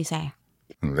happened? What did he say?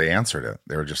 And they answered it.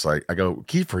 They were just like, I go,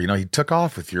 Kiefer, he took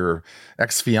off with your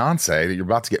ex-fiance that you're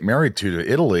about to get married to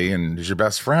Italy and is your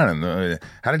best friend. And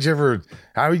how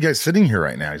are you guys sitting here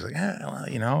right now? He's like, well,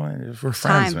 we're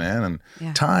friends, man.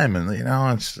 And time. And,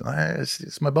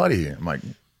 it's my buddy. I'm like,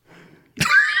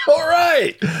 all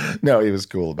right. No, he was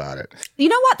cool about it. You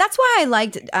know what? That's why I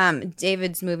liked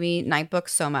David's movie Night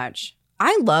Books so much.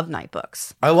 I love Night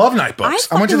Books. I love Night Books.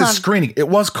 I went to the fucking screening. It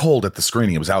was cold at the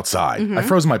screening. It was outside. I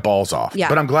froze my balls off. Yeah.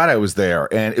 But I'm glad I was there.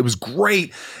 And it was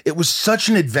great. It was such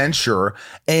an adventure.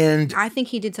 And I think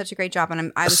he did such a great job.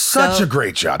 And I was such a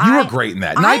great job. You were great in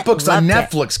that. Night Books on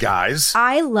Netflix, guys.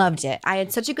 I loved it. I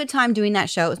had such a good time doing that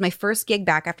show. It was my first gig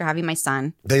back after having my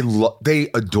son. They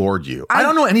adored you. I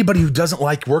don't know anybody who doesn't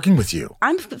like working with you.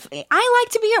 I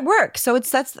like to be at work. So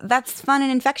that's fun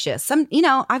and infectious.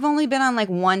 I've only been on like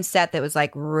one set that was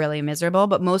like really miserable,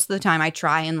 but most of the time I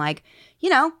try and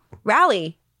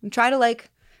rally and try to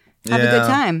have a good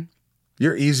time.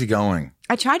 You're easygoing.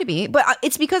 I try to be, but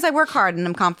it's because I work hard and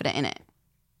I'm confident in it.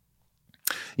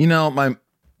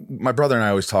 My brother and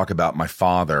I always talk about my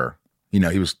father. He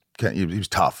was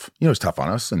tough. He was tough on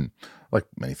us, and like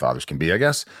many fathers can be, I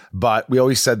guess. But we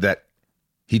always said that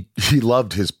he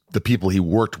loved the people he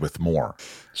worked with more.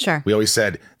 Sure. We always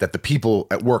said that the people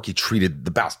at work he treated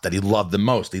the best, that he loved the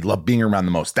most. He loved being around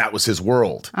the most. That was his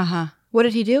world. Uh-huh. What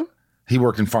did he do? He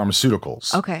worked in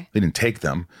pharmaceuticals. Okay. He didn't take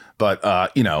them, but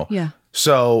Yeah.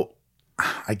 So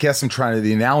I guess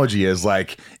the analogy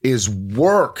is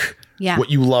work what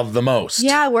you love the most?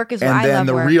 Yeah, work is what and I love. And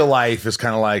then the real life is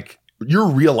kind of like your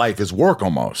real life is work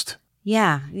almost.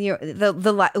 Yeah,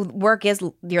 the work is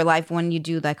your life when you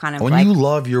do that kind of. When you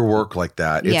love your work like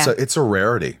that, it's a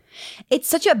rarity. It's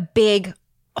such a big,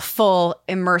 full,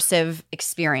 immersive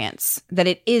experience that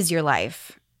it is your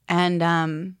life, and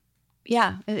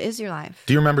it is your life.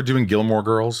 Do you remember doing Gilmore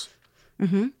Girls?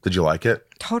 Mm-hmm. Did you like it?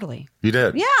 Totally. You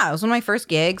did? Yeah, it was one of my first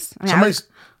gigs. I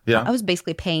was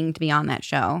basically paying to be on that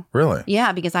show. Really?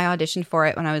 Yeah, because I auditioned for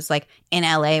it when I was in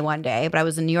LA one day, but I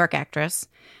was a New York actress.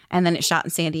 And then it shot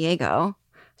in San Diego.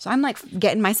 So I'm like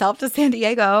getting myself to San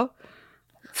Diego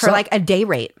for like a day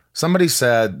rate. Somebody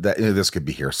said that this could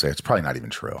be hearsay. It's probably not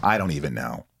even true. I don't even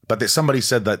know. But somebody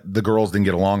said that the girls didn't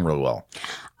get along real well.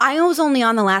 I was only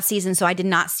on the last season, so I did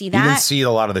not see that. You didn't see a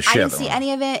lot of the shit. I didn't see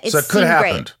any of it. So it could have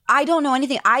happened. Great. I don't know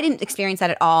anything. I didn't experience that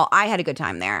at all. I had a good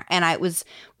time there. And it was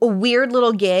a weird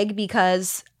little gig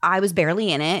because I was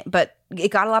barely in it, but it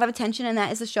got a lot of attention. And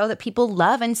that is a show that people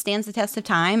love and stands the test of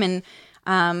time. And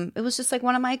it was just like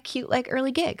one of my cute, like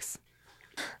early gigs.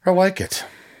 I like it.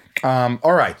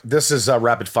 All right. This is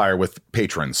rapid fire with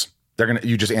patrons.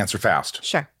 You just answer fast.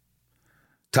 Sure.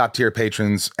 Top tier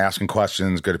patrons asking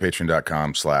questions. Go to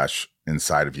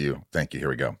patreon.com/inside of you. Thank you. Here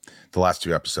we go. The last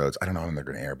 2 episodes. I don't know when they're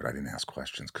going to air, but I didn't ask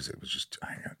questions because it was just,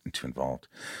 I got too involved.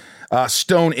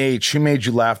 Stone H, who made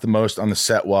you laugh the most on the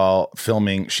set while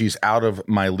filming She's Out of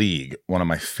My League? One of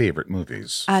my favorite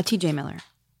movies. TJ Miller.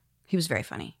 He was very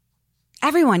funny.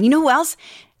 Everyone. You know who else?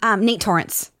 Nate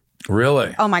Torrance.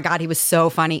 Really? Oh my God, he was so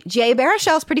funny. Jay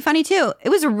Baruchel's pretty funny too. It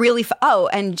was a really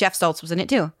and Jeff Stoltz was in it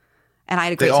too. And I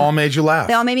had a great time. They all made you laugh.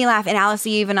 They all made me laugh. And Alice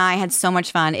Eve and I had so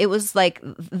much fun. It was like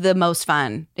the most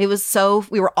fun. It was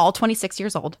we were all 26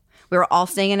 years old. We were all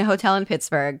staying in a hotel in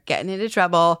Pittsburgh, getting into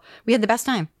trouble. We had the best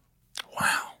time.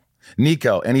 Wow.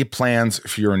 Nico, any plans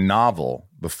for your novel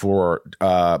before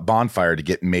Bonfire to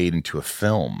get made into a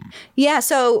film? Yeah,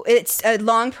 so it's a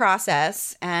long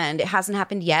process and it hasn't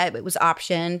happened yet. It was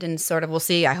optioned and sort of, we'll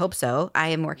see. I hope so. I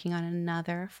am working on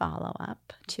another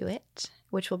follow-up to it,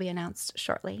 which will be announced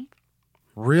shortly.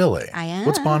 Really? I am.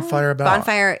 What's Bonfire about?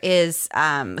 Bonfire is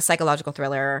a psychological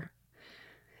thriller.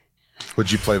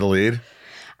 Would you play the lead?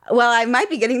 Well, I might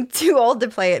be getting too old to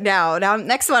play it now.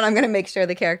 Next one, I'm going to make sure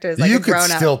the character is like you a grown-up.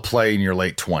 You could still play in your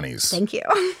late 20s. Thank you.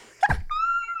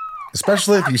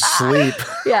 Especially if you sleep.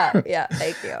 Yeah,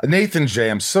 thank you. Nathan J.,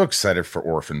 I'm so excited for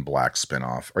Orphan Black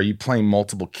spinoff. Are you playing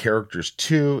multiple characters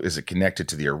too? Is it connected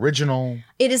to the original?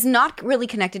 It is not really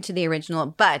connected to the original,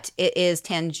 but it is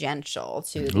tangential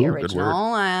to the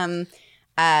original.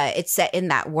 It's set in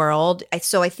that world.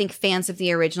 So I think fans of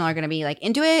the original are going to be like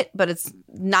into it, but it's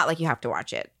not like you have to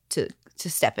watch it to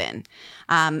step in.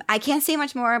 I can't say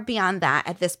much more beyond that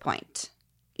at this point,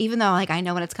 even though like I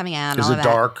know when it's coming out. Is it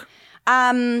dark?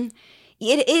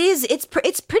 It is. It's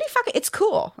pretty fucking. It's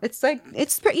cool. It's like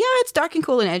it's dark and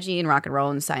cool and edgy and rock and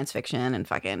roll and science fiction and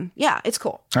fucking it's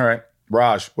cool. All right,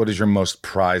 Raj, what is your most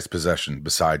prized possession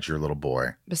besides your little boy?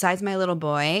 Besides my little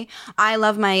boy, I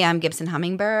love my Gibson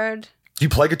Hummingbird. Do you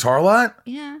play guitar a lot?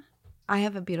 Yeah, I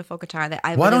have a beautiful guitar that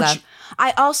I really love.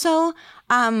 I also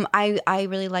I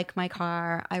really like my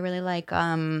car. I really like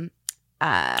you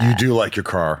do like your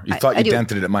car. You thought you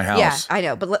dented it at my house. Yeah, I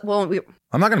know. But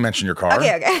I'm not going to mention your car.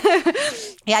 Okay.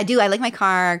 Yeah, I do. I like my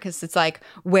car because it's like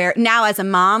where now as a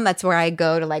mom, that's where I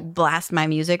go to like blast my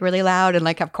music really loud and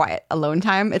like have quiet alone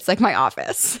time. It's like my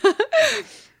office.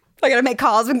 I got to make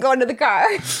calls and go into the car.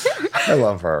 I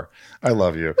love her. I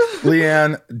love you.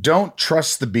 Leanne, Don't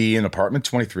Trust the Bee in Apartment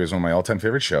 23 is one of my all-time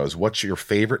favorite shows. What's your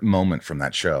favorite moment from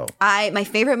that show? My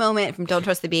favorite moment from Don't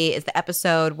Trust the Bee is the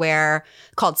episode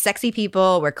called Sexy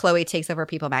People, where Chloe takes over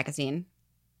People magazine.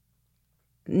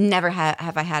 Never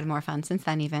have I had more fun since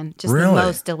then even. Just the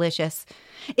most delicious.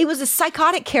 It was a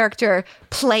psychotic character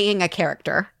playing a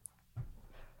character.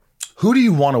 Who do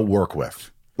you want to work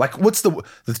with? Like, what's the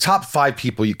top 5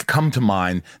 people you come to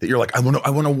mind that you're like, I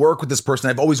want to work with this person.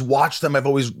 I've always watched them. I've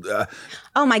always.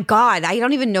 Oh my God, I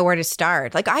don't even know where to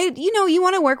start. Like you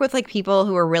want to work with like people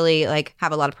who are really like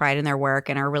have a lot of pride in their work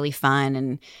and are really fun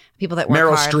and people that work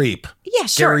Meryl hard. Streep. Yeah,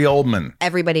 sure. Gary Oldman.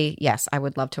 Everybody, yes, I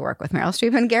would love to work with Meryl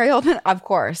Streep and Gary Oldman. Of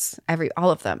course,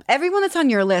 all of them. Everyone that's on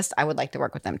your list, I would like to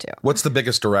work with them too. What's the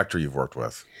biggest director you've worked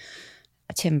with?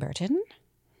 Tim Burton.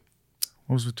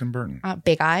 What was with Tim Burton?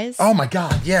 Big Eyes. Oh my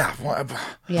God, yeah.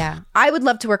 Yeah. I would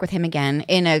love to work with him again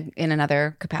in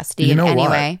another capacity you know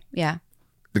anyway. What? Yeah.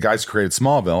 The guys who created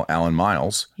Smallville, Alan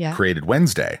Miles, created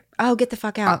Wednesday. Oh, get the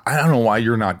fuck out. I don't know why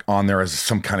you're not on there as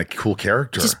some kind of cool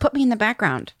character. Just put me in the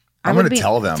background. I'm going to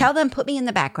tell them. Tell them, put me in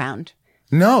the background.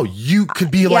 No, you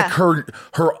could be like her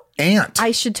aunt.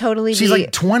 I should totally She's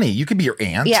like 20. You could be your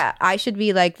aunt. Yeah, I should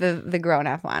be like the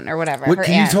grown-up one or whatever.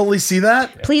 Can you totally see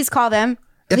that? Please call them.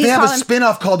 If they have a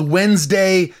spinoff called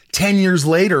Wednesday 10 years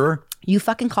later. You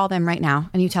fucking call them right now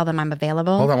and you tell them I'm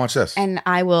available. Hold on, watch this. And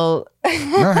I will. No,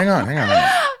 hang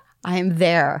on. I'm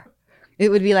there. It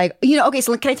would be like, okay,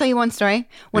 so can I tell you one story?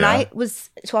 When I was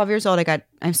 12 years old,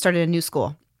 I started a new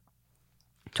school.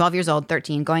 12 years old,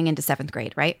 13, going into 7th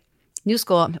grade, right? New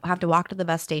school, I have to walk to the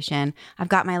bus station. I've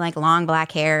got my like long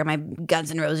black hair, my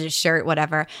Guns N' Roses shirt,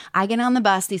 whatever. I get on the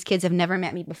bus. These kids have never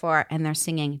met me before and they're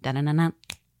singing da-na-na-na.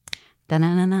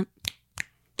 Da-na-na-na.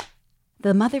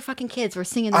 The motherfucking kids were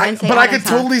singing the But Wednesday I Addams could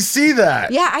song. totally see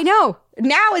that. Yeah, I know.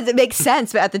 Now it makes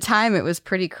sense, but at the time it was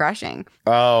pretty crushing.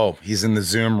 Oh, he's in the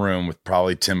Zoom room with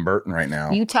probably Tim Burton right now.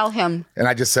 You tell him. And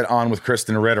I just said on with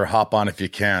Kristen Ritter. Hop on if you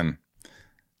can.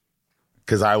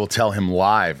 Because I will tell him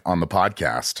live on the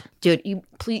podcast. Dude,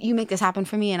 you make this happen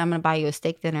for me and I'm going to buy you a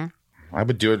steak dinner. I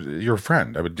would do it. You're a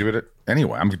friend. I would do it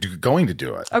anyway. I'm going to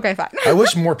do it. Okay, fine. I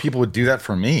wish more people would do that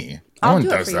for me. No I'll one do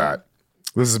it does for you. that.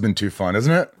 This has been too fun,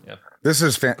 isn't it? Yeah. This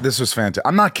was fantastic.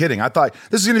 I'm not kidding. I thought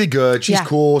this is going to be good. She's Yeah.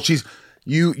 cool.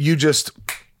 You're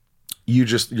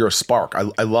a spark.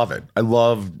 I love it. I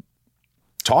love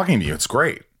talking to you. It's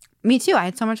great. Me too. I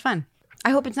had so much fun. I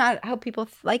hope people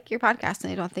like your podcast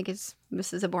and they don't think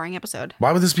this is a boring episode.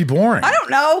 Why would this be boring? I don't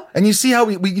know. And you see how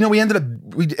we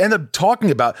ended up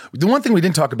talking about the one thing we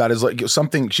didn't talk about is like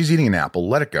something. She's eating an apple.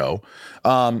 Let it go.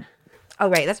 Oh,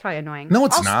 right. That's probably annoying. No,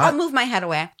 it's not. I'll move my head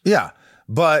away. Yeah.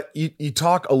 But you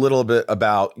talk a little bit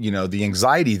about, the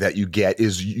anxiety that you get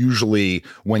is usually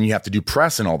when you have to do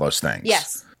press and all those things.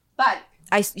 Yes. But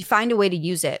I find a way to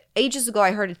use it. Ages ago,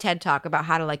 I heard a TED talk about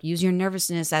how to like use your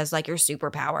nervousness as like your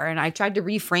superpower. And I tried to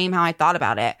reframe how I thought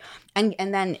about it. And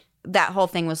then that whole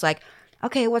thing was like,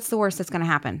 okay, what's the worst that's going to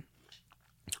happen?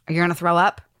 You're going to throw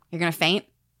up? You're going to faint?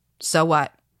 So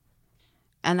what?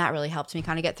 And that really helped me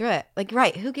kind of get through it. Like,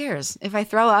 right, who cares? If I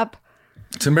throw up,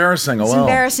 It's embarrassing. it's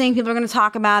embarrassing. People are going to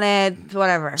talk about it,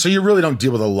 whatever. So you really don't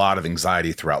deal with a lot of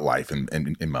anxiety throughout life and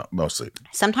mostly.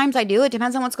 Sometimes I do. It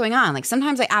depends on what's going on. Like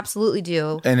sometimes I absolutely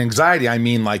do. And anxiety, I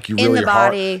mean like you In really the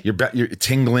body. you're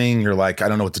tingling, you're like, I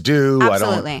don't know what to do.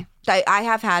 Absolutely. I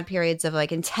have had periods of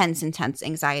like intense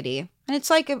anxiety. And it's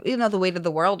like, the weight of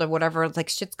the world or whatever. It's like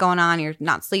shit's going on. You're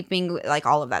not sleeping, like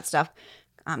all of that stuff.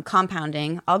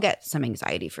 Compounding. I'll get some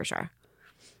anxiety for sure.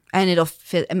 And it'll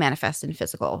manifest in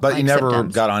physical. But you never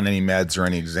symptoms. got on any meds or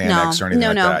any Xanax or anything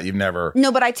like that. You've never.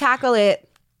 No, but I tackle it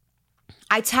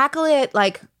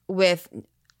like with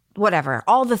whatever,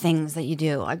 all the things that you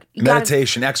do. Like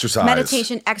Meditation,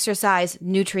 exercise,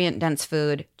 nutrient dense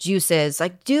food, juices.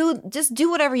 Like just do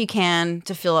whatever you can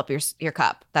to fill up your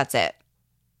cup. That's it.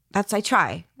 I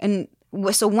try. And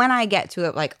so when I get to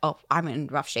it, like, oh, I'm in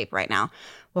rough shape right now.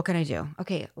 What can I do?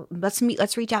 Okay, let's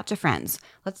reach out to friends.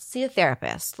 Let's see a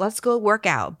therapist. Let's go work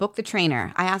out. Book the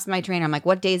trainer. I asked my trainer, I'm like,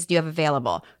 what days do you have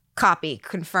available? Copy,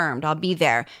 confirmed. I'll be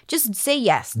there. Just say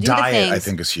yes. Do Diet, the things. I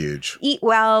think, is huge. Eat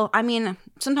well. I mean,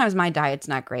 sometimes my diet's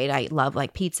not great. I love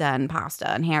like pizza and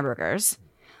pasta and hamburgers.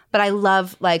 But I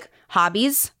love like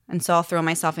hobbies. And so I'll throw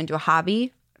myself into a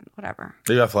hobby. Whatever.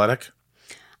 Are you athletic?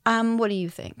 What do you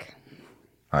think?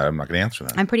 I'm not going to answer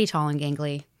that. I'm pretty tall and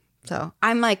gangly. So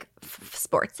I'm like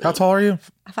sportsy. How tall are you?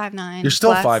 5'9". You're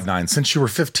still plus. 5'9". Since you were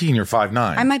 15, you're 5'9".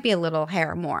 I might be a little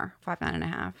hair more.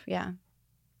 5'9.5". Yeah.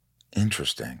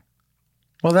 Interesting.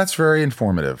 Well, that's very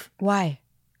informative. Why?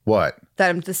 What?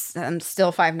 That I'm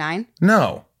still 5'9"?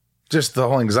 No. Just the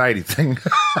whole anxiety thing.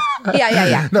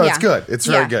 Yeah. No, yeah. it's good. It's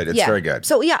very good. It's very good.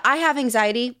 So yeah, I have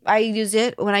anxiety. I use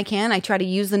it when I can. I try to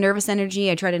use the nervous energy.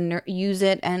 I try to use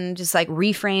it and just like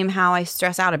reframe how I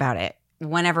stress out about it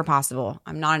whenever possible.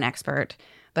 I'm not an expert,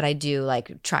 but I do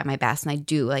like try my best and I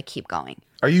do like keep going.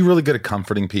 Are you really good at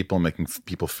comforting people and making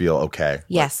people feel okay?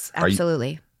 Yes,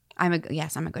 absolutely. I'm a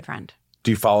good friend.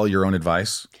 Do you follow your own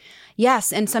advice?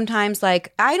 Yes, and sometimes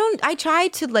like I try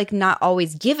to like not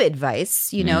always give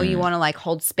advice, you want to like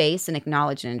hold space and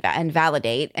acknowledge and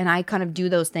validate, and I kind of do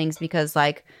those things because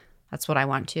like that's what I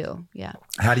want to. Yeah.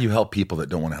 How do you help people that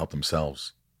don't want to help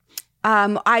themselves?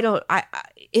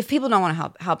 If people don't want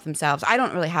to help themselves, I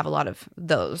don't really have a lot of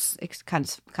those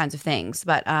kinds of things.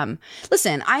 But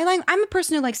listen, I'm a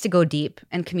person who likes to go deep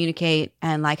and communicate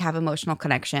and like have emotional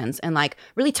connections and like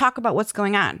really talk about what's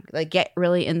going on, like get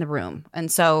really in the room. And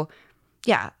so,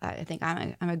 yeah, I think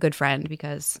I'm a good friend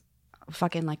because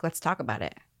fucking like let's talk about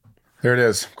it. There it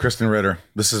is, Kristen Ritter.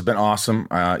 This has been awesome.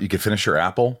 You can finish your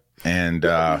apple and.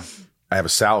 I have a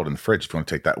salad in the fridge if you want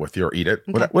to take that with you or eat it.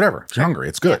 Okay. Whatever. If you're hungry,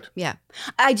 it's good. Yeah.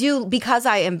 I do, because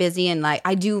I am busy and like,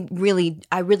 I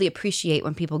really appreciate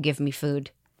when people give me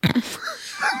food.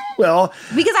 Well,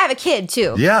 because I have a kid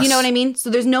too. Yes. You know what I mean? So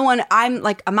there's no one, I'm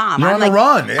like a mom. You're I'm on like, the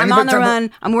run. I'm on the run.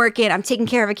 I'm working. I'm taking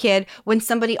care of a kid. When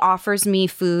somebody offers me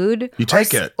food. You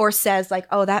take it. Or says like,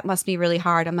 oh, that must be really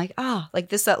hard. I'm like, oh, like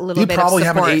this a little bit of support. You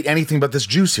probably haven't ate anything but this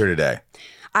juice here today.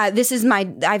 This is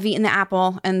I've eaten the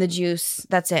apple and the juice.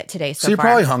 That's it today so you're far.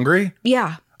 probably hungry?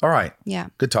 Yeah. All right. Yeah.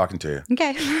 Good talking to you.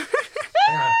 Okay.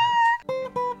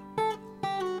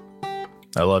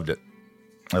 I loved it.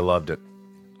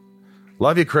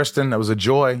 Love you, Kristen. That was a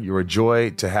joy. You were a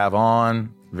joy to have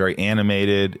on. Very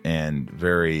animated and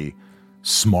very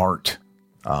smart.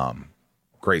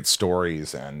 Great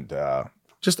stories. And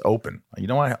just open. You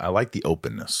know, I like the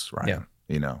openness, Ryan. Yeah.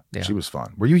 You know, Yeah. she was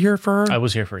fun. Were you here for her? I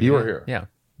was here for You were here. Yeah.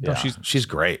 Yeah. No, she's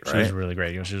great, right? She's really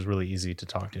great. She was really easy to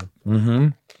talk to. Mm-hmm.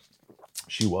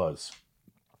 She was.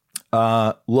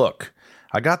 Look,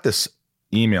 I got this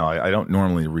email. I don't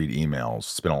normally read emails.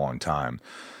 It's been a long time,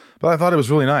 but I thought it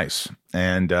was really nice.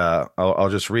 And I'll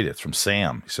just read it. It's from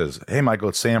Sam. He says, "Hey, Michael,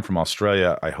 it's Sam from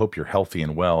Australia. I hope you're healthy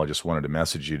and well. I just wanted to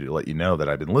message you to let you know that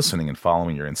I've been listening and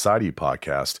following your Inside of You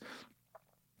podcast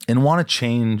and want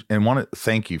to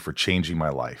thank you for changing my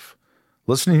life.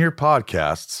 Listening to your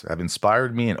podcasts have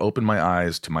inspired me and opened my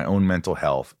eyes to my own mental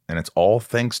health, and it's all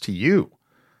thanks to you.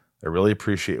 I really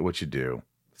appreciate what you do.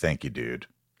 Thank you, dude.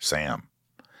 Sam."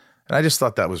 And I just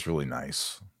thought that was really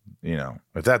nice. You know,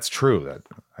 if that's true, that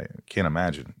I can't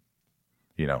imagine,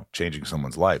 you know, changing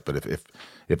someone's life. But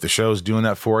if the show's doing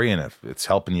that for you and if it's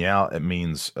helping you out, it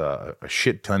means a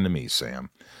shit ton to me,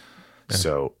 Sam. Yeah.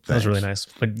 So that was really nice.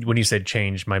 But when you said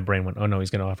change, my brain went, "Oh no,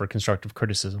 he's going to offer constructive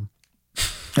criticism."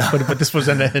 but this was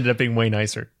ended up being way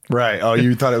nicer. Right. Oh,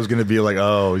 you thought it was going to be like,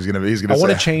 oh, he's going to. I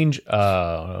want to change.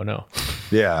 Oh no.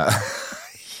 Yeah.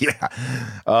 Yeah.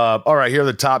 All right. Here are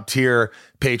the top tier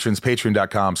patrons,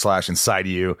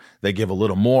 patreon.com/insideof. They give a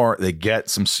little more. They get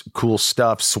some cool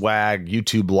stuff, swag,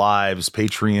 YouTube lives,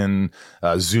 Patreon,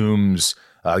 Zooms.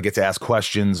 Get to ask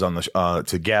questions on the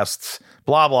to guests,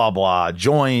 blah, blah, blah.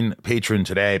 Join Patreon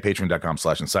today,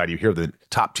 patreon.com/insideof. Here are the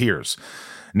top tiers.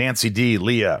 Nancy D,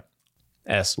 Leah,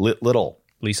 S, Little,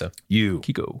 Lisa, U,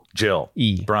 Kiko, Jill,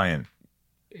 E, Brian,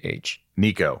 H,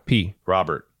 Nico, P,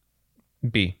 Robert,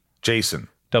 B, Jason,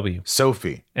 W,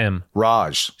 Sophie, M,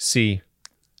 Raj, C,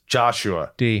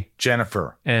 Joshua, D,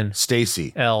 Jennifer, N,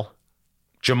 Stacy, L,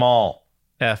 Jamal,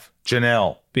 F,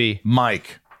 Janelle, B,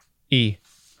 Mike, E,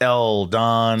 L,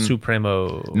 Don,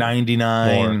 Supremo,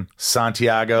 99, More,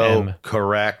 Santiago, M,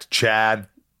 correct, Chad,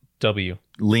 W,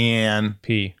 Leanne,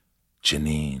 P,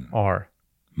 Janine, R,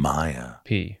 Maya,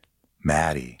 P,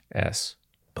 Maddie, S,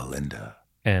 Belinda,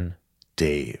 N,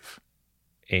 Dave,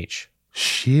 H,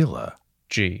 Sheila,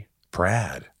 G,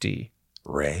 Brad, D,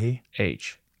 Ray,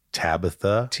 H,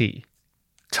 Tabitha, T,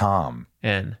 Tom,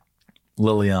 N,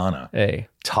 Liliana, A,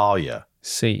 Talia,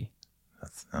 C,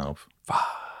 that's no,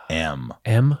 M,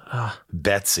 M,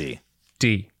 Betsy,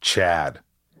 D, Chad,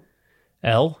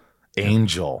 L,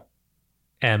 Angel,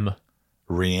 M,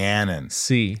 Rhiannon,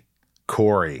 C.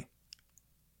 Corey.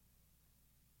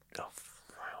 Oh,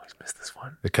 I always miss this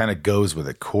one. It kind of goes with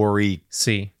it. Corey.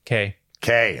 C. K.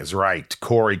 K is right.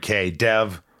 Corey K.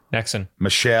 Dev. Nexon.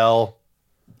 Michelle.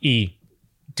 E.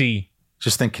 D.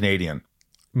 Just think Canadian.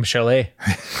 Michelle A.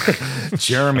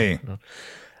 Jeremy.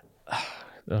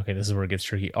 Okay, this is where it gets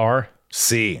tricky. R.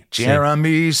 C.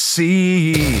 Jeremy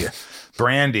C.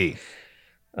 Brandy.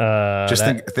 Just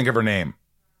that, think of her name.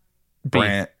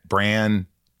 B. Brand.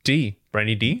 D.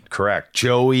 Brandy D. Correct.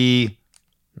 Joey.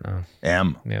 No.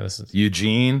 M. Yeah, this is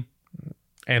Eugene.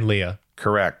 and Leah.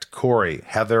 Correct. Corey.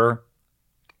 Heather.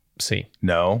 C.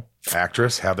 No.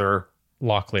 Actress. Heather.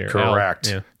 Locklear. Correct.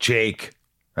 L. Yeah. Jake.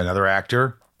 Another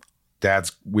actor.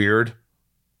 Dad's weird.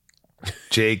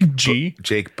 Jake. G.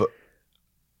 Jake.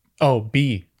 Oh,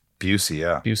 B. Busey.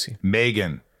 Yeah. Busey.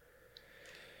 Megan.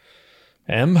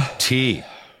 M. T.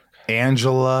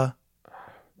 Angela.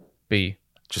 B.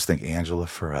 Just think Angela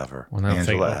forever. Well,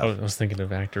 Angela I F. was thinking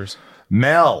of actors.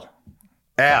 Mel.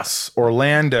 S.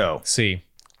 Orlando. C.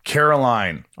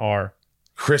 Caroline. R.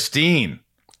 Christine.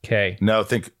 K. No,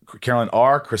 think Caroline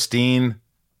R. Christine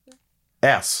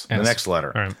S. The next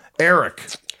letter. All right. Eric.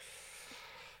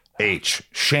 H.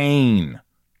 Shane.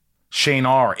 Shane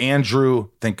R. Andrew.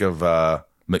 Think of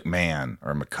McMahon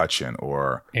or McCutcheon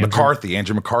or Andrew. McCarthy.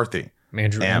 Andrew McCarthy.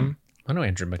 Andrew M. M. I know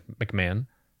Andrew McMahon.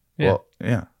 Yeah. Well,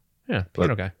 yeah. Yeah.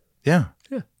 Piano guy. Yeah.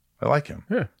 Yeah. I like him.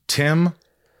 Yeah. Tim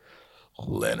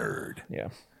Leonard. Yeah.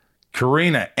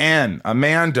 Karina N.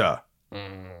 Amanda.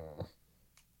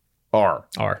 R.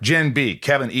 R. Jen B.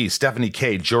 Kevin E. Stephanie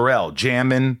K. Jorel.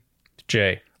 Jammin.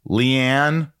 J.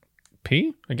 Leanne.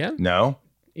 P. Again? No.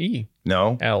 E.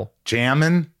 No. L.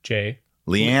 Jammin. J.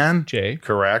 Leanne. J.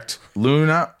 Correct.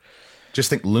 Luna. Just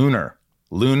think Lunar.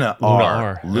 Luna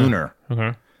R. Lunar.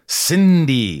 Okay.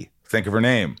 Cindy. Think of her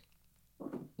name.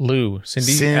 Lou.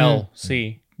 Cindy. L.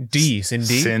 C. D.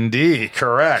 Cindy. Cindy.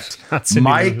 Correct. Not Cindy.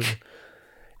 Mike.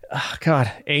 Oh,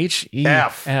 God. H. E.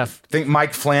 F. F. Think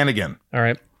Mike Flanagan. All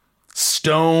right.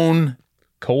 Stone.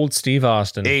 Cold Steve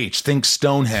Austin. H. Think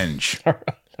Stonehenge. That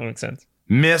makes sense.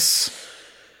 Miss.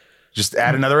 Just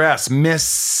add another S.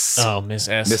 Miss. Oh, Miss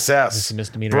S. Miss S. Miss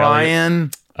misdemeanor.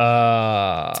 Brian.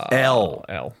 L. L.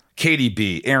 L. Katie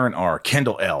B. Aaron R.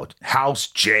 Kendall L. House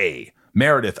J.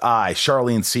 Meredith I,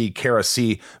 Charlene C, Kara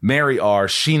C, Mary R,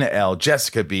 Sheena L,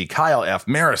 Jessica B, Kyle F,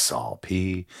 Marisol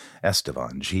P,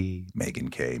 Esteban G, Megan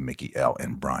K, Mickey L,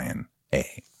 and Brian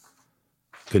A.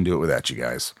 Couldn't do it without you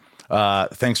guys.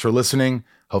 Thanks for listening.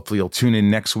 Hopefully you'll tune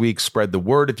in next week. Spread the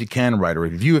word if you can. Write a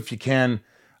review if you can.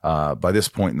 By this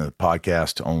point in the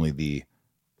podcast, only the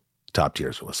top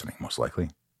tiers are listening, most likely.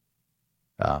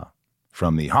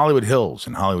 From the Hollywood Hills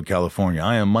in Hollywood, California,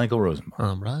 I am Michael Rosenbaum.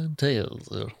 I'm Ryan Tails.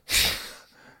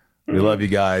 We love you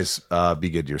guys. Be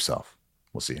good to yourself.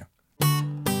 We'll see you.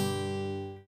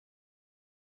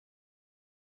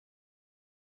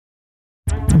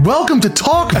 Welcome to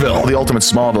Talkville, the ultimate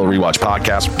Smallville rewatch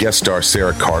podcast. Guest star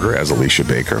Sarah Carter as Alicia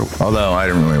Baker, although I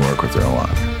didn't really work with her a lot.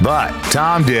 But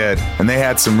Tom did, and they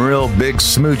had some real big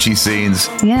smoochy scenes.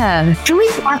 Yeah. Can we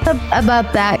talk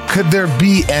about that? Could there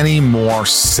be any more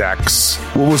sex?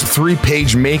 What was a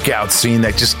 3-page makeout scene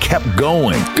that just kept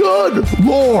going? Good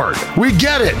Lord. We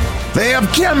get it. They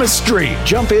have chemistry.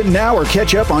 Jump in now or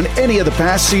catch up on any of the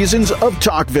past seasons of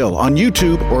Talkville on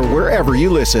YouTube or wherever you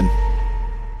listen.